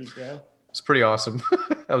good. It's pretty awesome.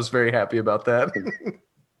 I was very happy about that.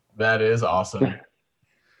 That is awesome.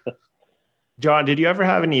 John, did you ever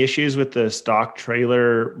have any issues with the stock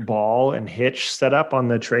trailer ball and hitch setup on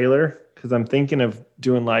the trailer? Because I'm thinking of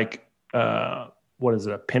doing like, what is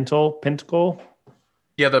it, a pintle?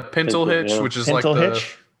 Yeah, the pintle hitch, yeah. which is Pintle like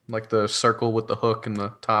hitch? like the circle with the hook and the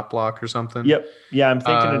top lock or something. Yep. Yeah, I'm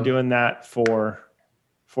thinking of doing that for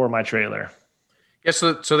my trailer. Yeah,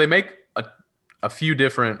 so they make a few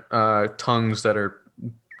different tongues that are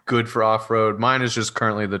good for off-road. Mine is just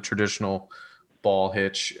currently the traditional ball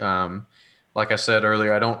hitch. Like I said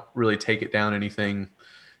earlier, I don't really take it down anything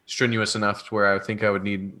strenuous enough to where I think I would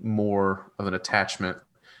need more of an attachment.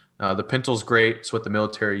 The Pintle's great. It's what the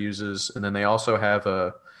military uses. And then they also have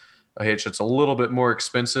a hitch that's a little bit more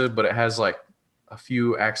expensive, but it has like a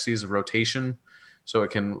few axes of rotation. So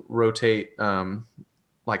it can rotate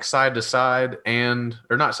like side to side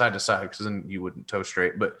or not side to side because then you wouldn't tow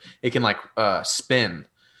straight, but it can like spin.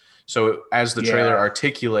 So as the trailer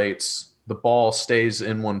articulates, the ball stays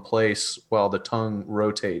in one place while the tongue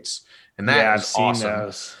rotates, and that is awesome.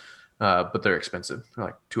 Those. But they're expensive. They're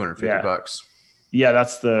like $250. Yeah,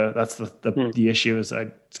 that's the issue is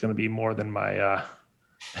it's going to be more than my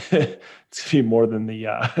it's going to be more than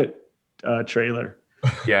the trailer.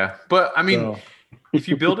 Yeah, but I mean, if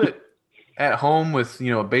you build it at home with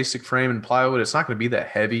a basic frame and plywood, it's not going to be that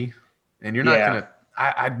heavy, and you're not going to.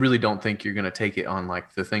 I really don't think you're going to take it on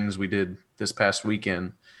like the things we did this past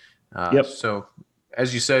weekend. So,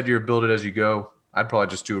 as you said, you're build it as you go. I'd probably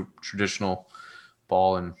just do a traditional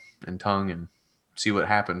ball and tongue and see what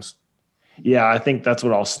happens. Yeah, I think that's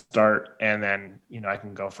what I'll start, and then I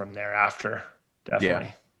can go from there after. Definitely.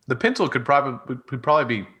 Yeah, the Pintle could probably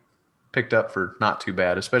be picked up for not too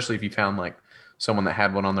bad, especially if you found like someone that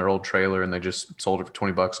had one on their old trailer and they just sold it for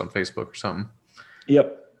 $20 on Facebook or something.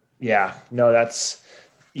 Yep. Yeah. No, that's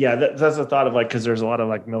a thought of like, cause there's a lot of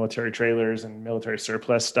like military trailers and military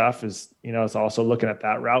surplus stuff is, it's also looking at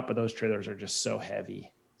that route, but those trailers are just so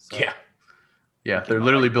heavy. So, yeah. They're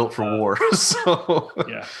literally built for war. So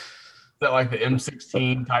yeah. Is that like the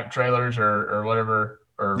M16 type trailers or whatever?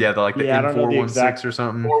 Or they're like the M416 or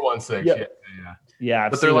something. 416. Yep. Yeah.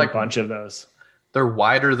 But they're like a bunch of those. They're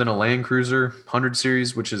wider than a Land Cruiser 100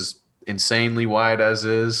 series, which is insanely wide as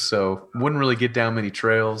is. So wouldn't really get down many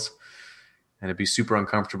trails, and it'd be super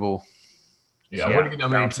uncomfortable. Yeah, I wouldn't get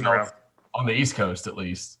down many trails on the East Coast, at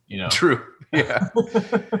least. True. Yeah.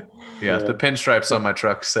 Yeah. The pinstripes on my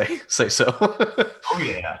truck say so. Oh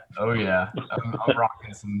yeah. I'm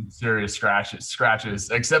rocking some serious scratches,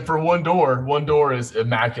 except for one door. One door is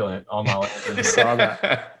immaculate on my Land. I saw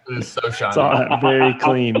that. It is so shiny. Saw that. Very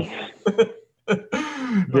clean.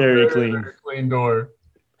 Very clean door.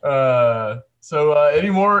 So any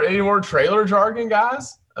more trailer jargon,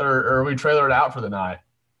 guys, or are we trailered out for the night?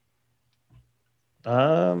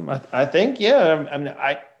 I think I mean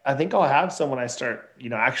I think I'll have some when I start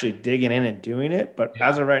actually digging in and doing it, but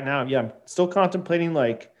as of right now, I'm still contemplating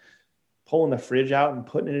like pulling the fridge out and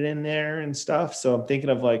putting it in there and stuff. So I'm thinking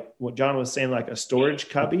of like what John was saying, like a storage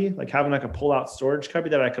cubby, like having like a pull out storage cubby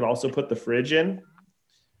that I could also put the fridge in.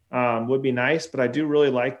 Would be nice, but I do really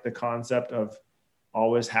like the concept of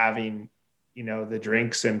always having, the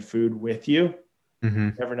drinks and food with you. Mm-hmm.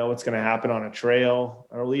 You never know what's going to happen on a trail,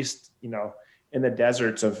 or at least, in the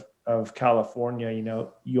deserts of California,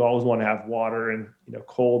 you always want to have water and,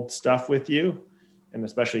 cold stuff with you. And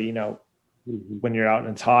especially, when you're out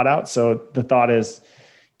and it's hot out. So the thought is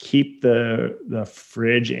keep the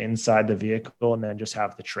fridge inside the vehicle and then just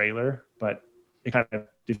have the trailer, but it kind of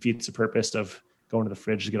defeats the purpose of going to the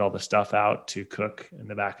fridge to get all the stuff out to cook in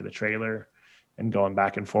the back of the trailer and going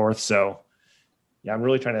back and forth. So I'm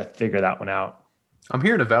really trying to figure that one out. I'm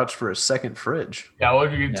here to vouch for a second fridge. Yeah. What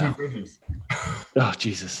if you get two fridges? Oh,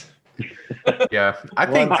 Jesus. Yeah. I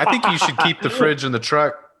think you should keep the fridge in the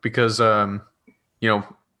truck because, one,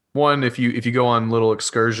 if you go on little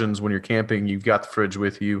excursions when you're camping, you've got the fridge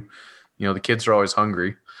with you. The kids are always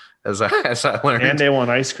hungry as I learned. And they want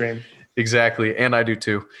ice cream. Exactly. And I do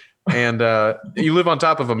too. And you live on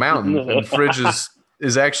top of a mountain, and the fridge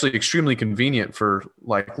is actually extremely convenient for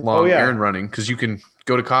like long errand running because you can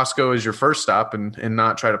go to Costco as your first stop and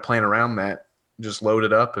not try to plan around that. Just load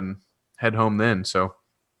it up and head home then. So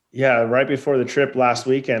yeah, right before the trip last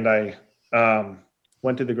weekend, I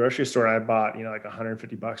went to the grocery store and I bought like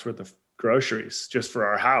 $150 worth of groceries just for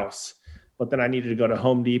our house. But then I needed to go to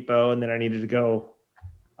Home Depot, and then I needed to go,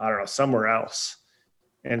 I don't know, somewhere else.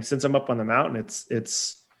 And since I'm up on the mountain,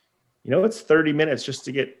 it's 30 minutes just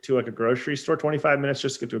to get to like a grocery store, 25 minutes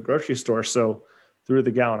just to get to a grocery store. So threw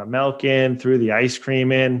the gallon of milk in, threw the ice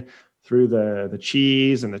cream in, threw the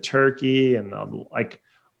cheese and the turkey and like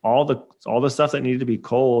all the stuff that needed to be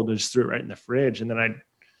cold, I just threw it right in the fridge. And then I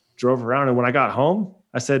drove around, and when I got home,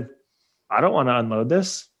 I said, I don't want to unload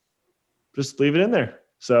this. Just leave it in there.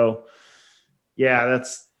 So yeah,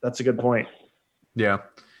 that's a good point. Yeah.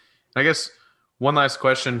 I guess one last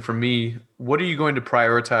question from me. What are you going to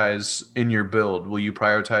prioritize in your build? Will you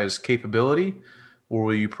prioritize capability or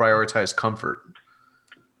will you prioritize comfort?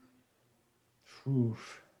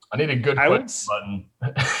 Oof. I need a good button.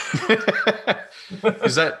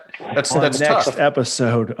 Is that's next tough.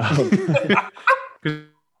 Episode.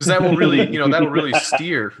 Because that will really, that will really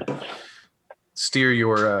steer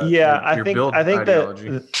your your build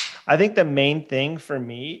ideology. I think the main thing for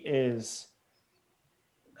me is,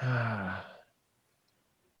 I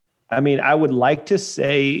would like to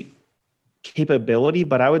say capability,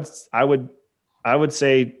 but I would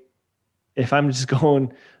say if I'm just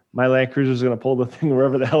going my Land Cruiser is going to pull the thing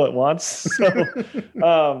wherever the hell it wants.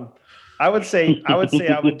 So I would say I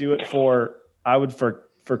would do it for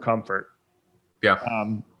comfort.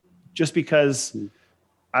 Yeah. Just because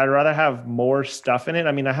I'd rather have more stuff in it.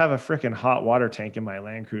 I mean, I have a freaking hot water tank in my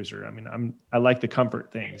Land Cruiser. I mean, I like the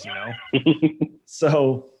comfort things, you know?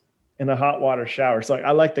 So, in a hot water shower. So I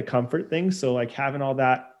like the comfort things. So like having all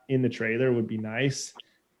that in the trailer would be nice.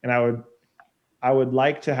 And I would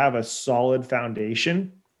like to have a solid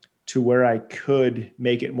foundation to where I could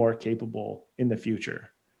make it more capable in the future.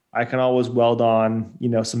 I can always weld on, you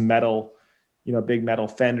know, some metal, you know, big metal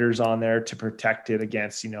fenders on there to protect it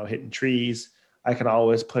against, you know, hitting trees. I can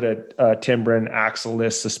always put a Timbren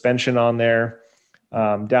axle-less suspension on there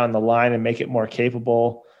down the line and make it more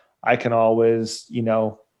capable. I can always, you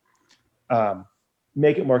know,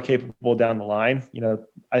 make it more capable down the line. You know,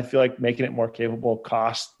 I feel like making it more capable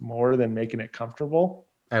costs more than making it comfortable.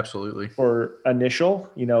 Absolutely. For initial,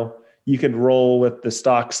 you know, you could roll with the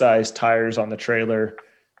stock size tires on the trailer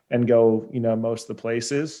and go, you know, most of the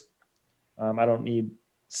places. I don't need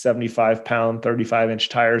 75-pound, 35-inch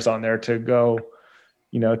tires on there to go,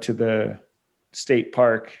 you know, to the state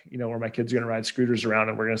park, you know, where my kids are going to ride scooters around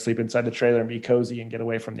and we're going to sleep inside the trailer and be cozy and get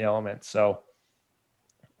away from the elements. So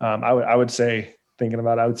I would say, thinking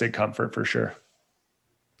about it, I would say comfort for sure.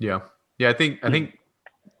 Yeah. Yeah. I think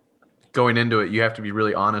going into it, you have to be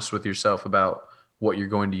really honest with yourself about what you're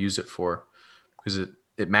going to use it for, because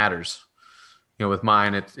it matters. You know, with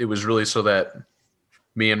mine, it was really so that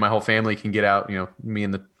me and my whole family can get out, you know, me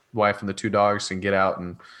and the wife and the 2 dogs can get out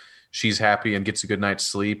and she's happy and gets a good night's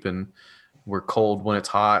sleep, and we're cold when it's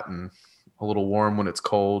hot and a little warm when it's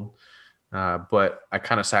cold. But I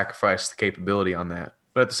kind of sacrificed the capability on that.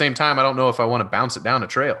 But at the same time, I don't know if I want to bounce it down a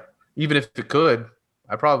trail. Even if it could,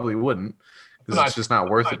 I probably wouldn't, because it's just not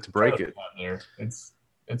worth it to break it.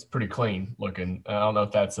 It's pretty clean looking. I don't know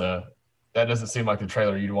if that doesn't seem like the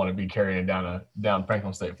trailer you'd want to be carrying down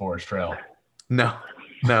Franklin State Forest Trail.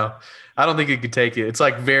 No, I don't think it could take it. It's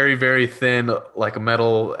like very, very thin, like a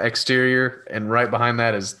metal exterior, and right behind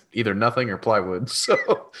that is either nothing or plywood. So,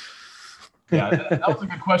 yeah, that was a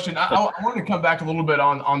good question. I wanted to come back a little bit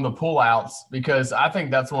on the pullouts, because I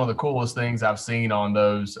think that's one of the coolest things I've seen on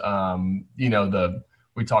those. You know,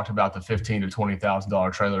 we talked about the $15,000 to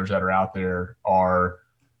 $20,000 trailers that are out there are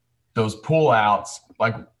those pullouts.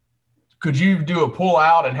 Like, could you do a pull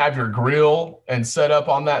out and have your grill and set up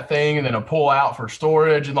on that thing, and then a pull out for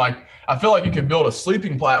storage? And like, I feel like you could build a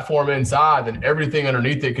sleeping platform inside, and everything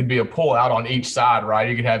underneath it could be a pull out on each side, right?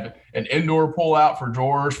 You could have an indoor pull out for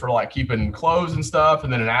drawers for like keeping clothes and stuff,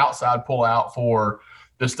 and then an outside pull out for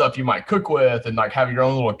the stuff you might cook with, and like have your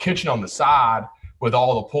own little kitchen on the side with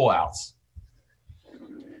all the pull outs.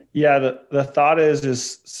 Yeah, the thought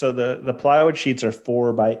is so the plywood sheets are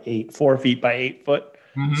 4 feet by 8 foot.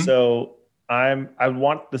 Mm-hmm. So I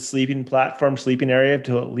want the sleeping area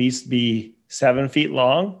to at least be 7 feet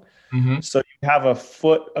long. Mm-hmm. So you have a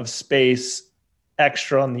foot of space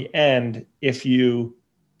extra on the end if you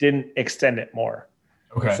didn't extend it more.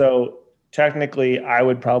 Okay. So technically I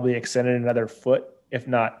would probably extend it another foot, if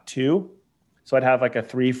not 2. So I'd have like a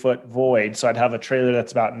 3-foot void. So I'd have a trailer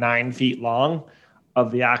that's about 9 feet long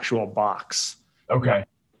of the actual box. Okay.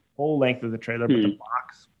 Whole length of the trailer, but the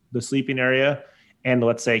box, the sleeping area, and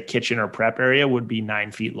let's say kitchen or prep area would be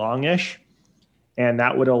 9 feet longish. And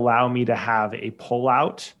that would allow me to have a pull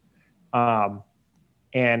out.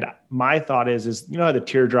 And my thought is, you know, how the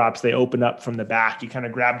teardrops, they open up from the back, you kind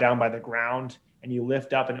of grab down by the ground and you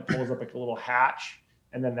lift up and it pulls up like a little hatch.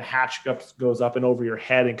 And then the hatch goes up and over your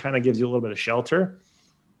head and kind of gives you a little bit of shelter.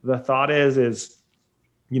 The thought is,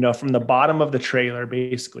 you know, from the bottom of the trailer,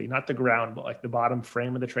 basically, not the ground, but like the bottom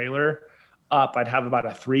frame of the trailer up, I'd have about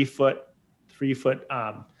a 3 foot,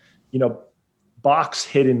 you know, box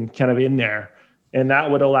hidden kind of in there. And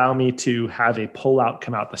that would allow me to have a pull out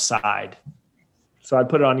come out the side. So I'd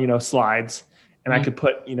put it on, you know, slides, and I could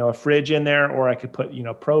put, you know, a fridge in there, or I could put, you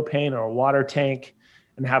know, propane or a water tank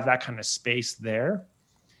and have that kind of space there.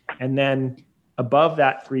 And then above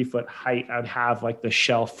that 3 foot height, I'd have like the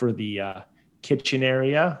shelf for the kitchen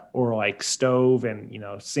area, or like stove and, you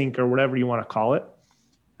know, sink or whatever you want to call it.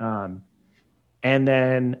 And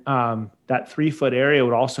then that 3 foot area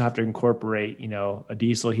would also have to incorporate, you know, a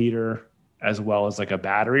diesel heater as well as like a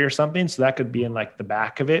battery or something. So that could be in like the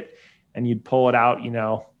back of it, and you'd pull it out, you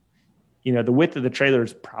know, the width of the trailer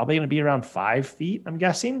is probably going to be around 5 feet, I'm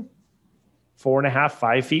guessing, 4.5,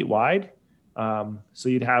 5 feet wide. So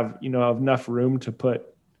you'd have, you know, enough room to put,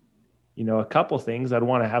 you know, a couple things. I'd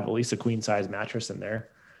want to have at least a queen size mattress in there.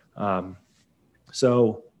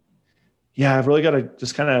 So yeah, I've really got to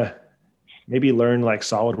just kind of maybe learn like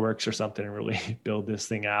SolidWorks or something and really build this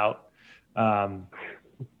thing out,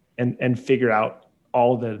 and figure out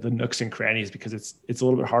all the nooks and crannies, because it's a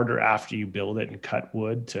little bit harder after you build it and cut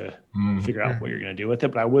wood to figure out what you're going to do with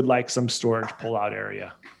it. But I would like some storage pull-out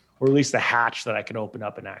area, or at least a hatch that I can open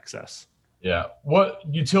up and access. Yeah. What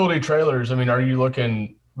utility trailers? I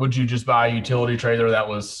mean, would you just buy a utility trailer that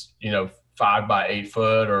was, 5 by 8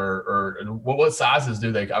 foot, or what sizes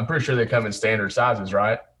do they? I'm pretty sure they come in standard sizes,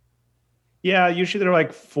 right? Yeah, usually they're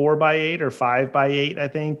like 4 by 8 or 5 by 8, I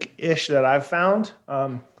think, ish, that I've found.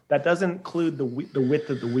 That doesn't include the width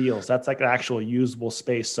of the wheels. That's like an actual usable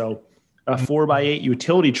space. So a 4 by 8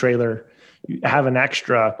 utility trailer, you have an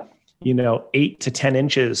extra, 8 to 10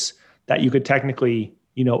 inches that you could technically,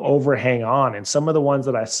 overhang on. And some of the ones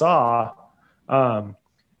that I saw,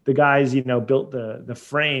 the guys, built the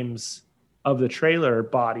frames of the trailer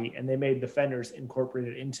body, and they made the fenders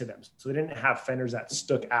incorporated into them. So they didn't have fenders that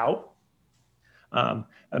stuck out.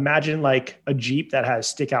 Imagine like a Jeep that has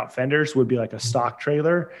stick out fenders would be like a stock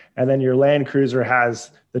trailer. And then your Land Cruiser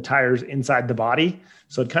has the tires inside the body.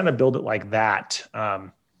 So it'd kind of build it like that,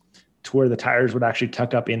 to where the tires would actually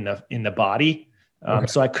tuck up in the body. Okay.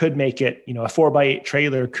 So I could make it, a 4 by 8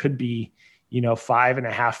 trailer could be,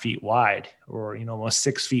 5.5 feet wide, or, almost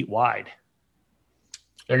 6 feet wide.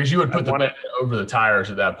 Yeah, because you would put the bed over the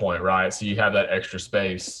tires at that point, right? So you have that extra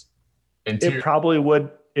space. It probably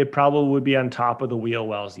would be on top of the wheel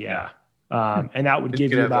wells. Yeah. And that would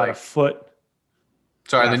give you about a foot.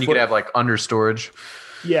 Sorry. Then you could have like under storage.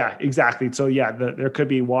 Yeah, exactly. So yeah, there could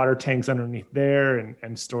be water tanks underneath there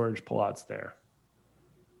and storage pullouts there.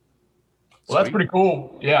 Well, that's pretty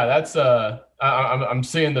cool. Yeah, that's I'm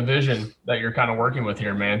seeing the vision that you're kind of working with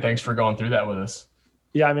here, man. Thanks for going through that with us.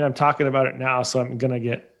 Yeah, I mean, I'm talking about it now, so I'm gonna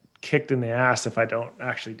get kicked in the ass if I don't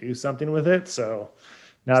actually do something with it. So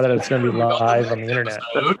now that it's gonna be live on the internet,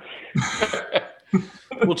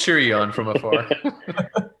 we'll cheer you on from afar.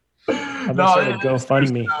 I'm just going to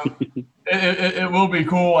GoFundMe. It will be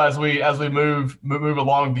cool as we move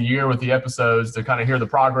along the year with the episodes to kind of hear the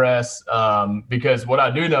progress. Because what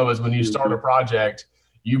I do know is when you start a project,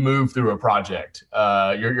 you move through a project.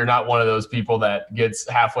 You're not one of those people that gets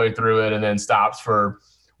halfway through it and then stops for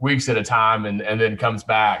weeks at a time and then comes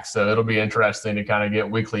back. So it'll be interesting to kind of get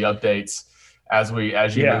weekly updates as you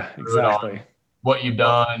move through it on what you've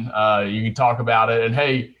done. You can talk about it, and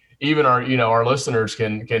hey, even our listeners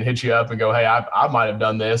can hit you up and go, hey, I might have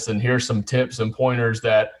done this, and here's some tips and pointers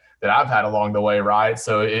that I've had along the way, right?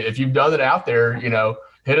 So if you've done it out there,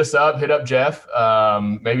 hit us up, hit up Jeff,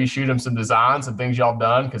 maybe shoot him some designs and things y'all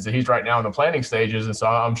done, because he's right now in the planning stages, and so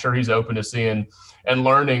I'm sure he's open to seeing and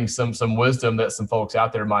learning some wisdom that some folks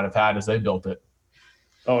out there might have had as they built it.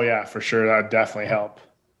 Oh yeah, for sure. That would definitely help.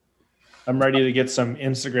 I'm ready to get some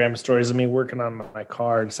Instagram stories of me working on my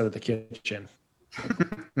car instead of the kitchen.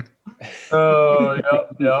 Oh,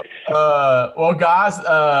 yep. Well, guys,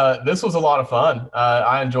 this was a lot of fun.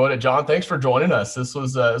 I enjoyed it. John, thanks for joining us. This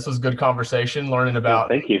was good conversation, learning about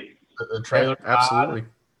thank you. The trailer. Absolutely.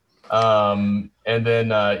 And then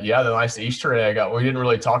the nice Easter egg. We didn't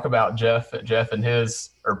really talk about Jeff and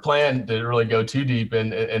his plan to really go too deep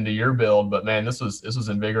into your build, but man, this was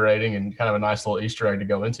invigorating and kind of a nice little Easter egg to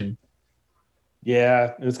go into.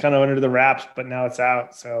 Yeah, it was kind of under the wraps, but now it's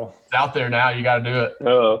out. So it's out there now. You got to do it.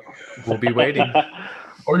 Oh, we'll be waiting.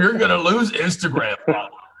 Or you're going to lose Instagram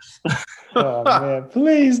followers. Oh, man.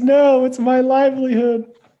 Please, no. It's my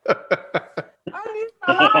livelihood.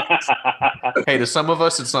 Hey, to some of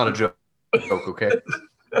us, it's not a joke, okay?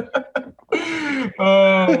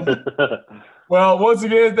 Well, once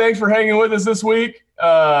again, thanks for hanging with us this week.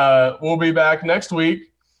 We'll be back next week.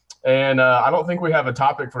 And I don't think we have a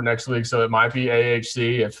topic for next week, so it might be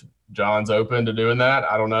AHC if John's open to doing that.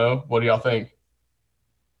 I don't know. What do y'all think?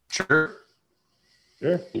 Sure.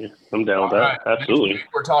 Yeah, I'm down with that. Right. Absolutely.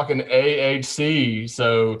 We're talking AHC.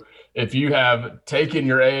 So if you have taken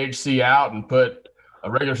your AHC out and put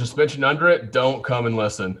a regular suspension under it, don't come and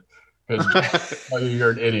listen, because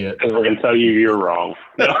you're an idiot. We're going to tell you you're wrong.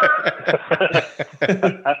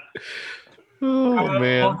 Oh,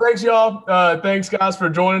 man. Well, thanks, y'all. Thanks, guys, for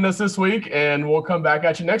joining us this week, and we'll come back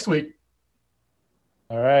at you next week.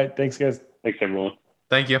 All right. Thanks, guys. Thanks, everyone.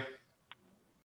 Thank you.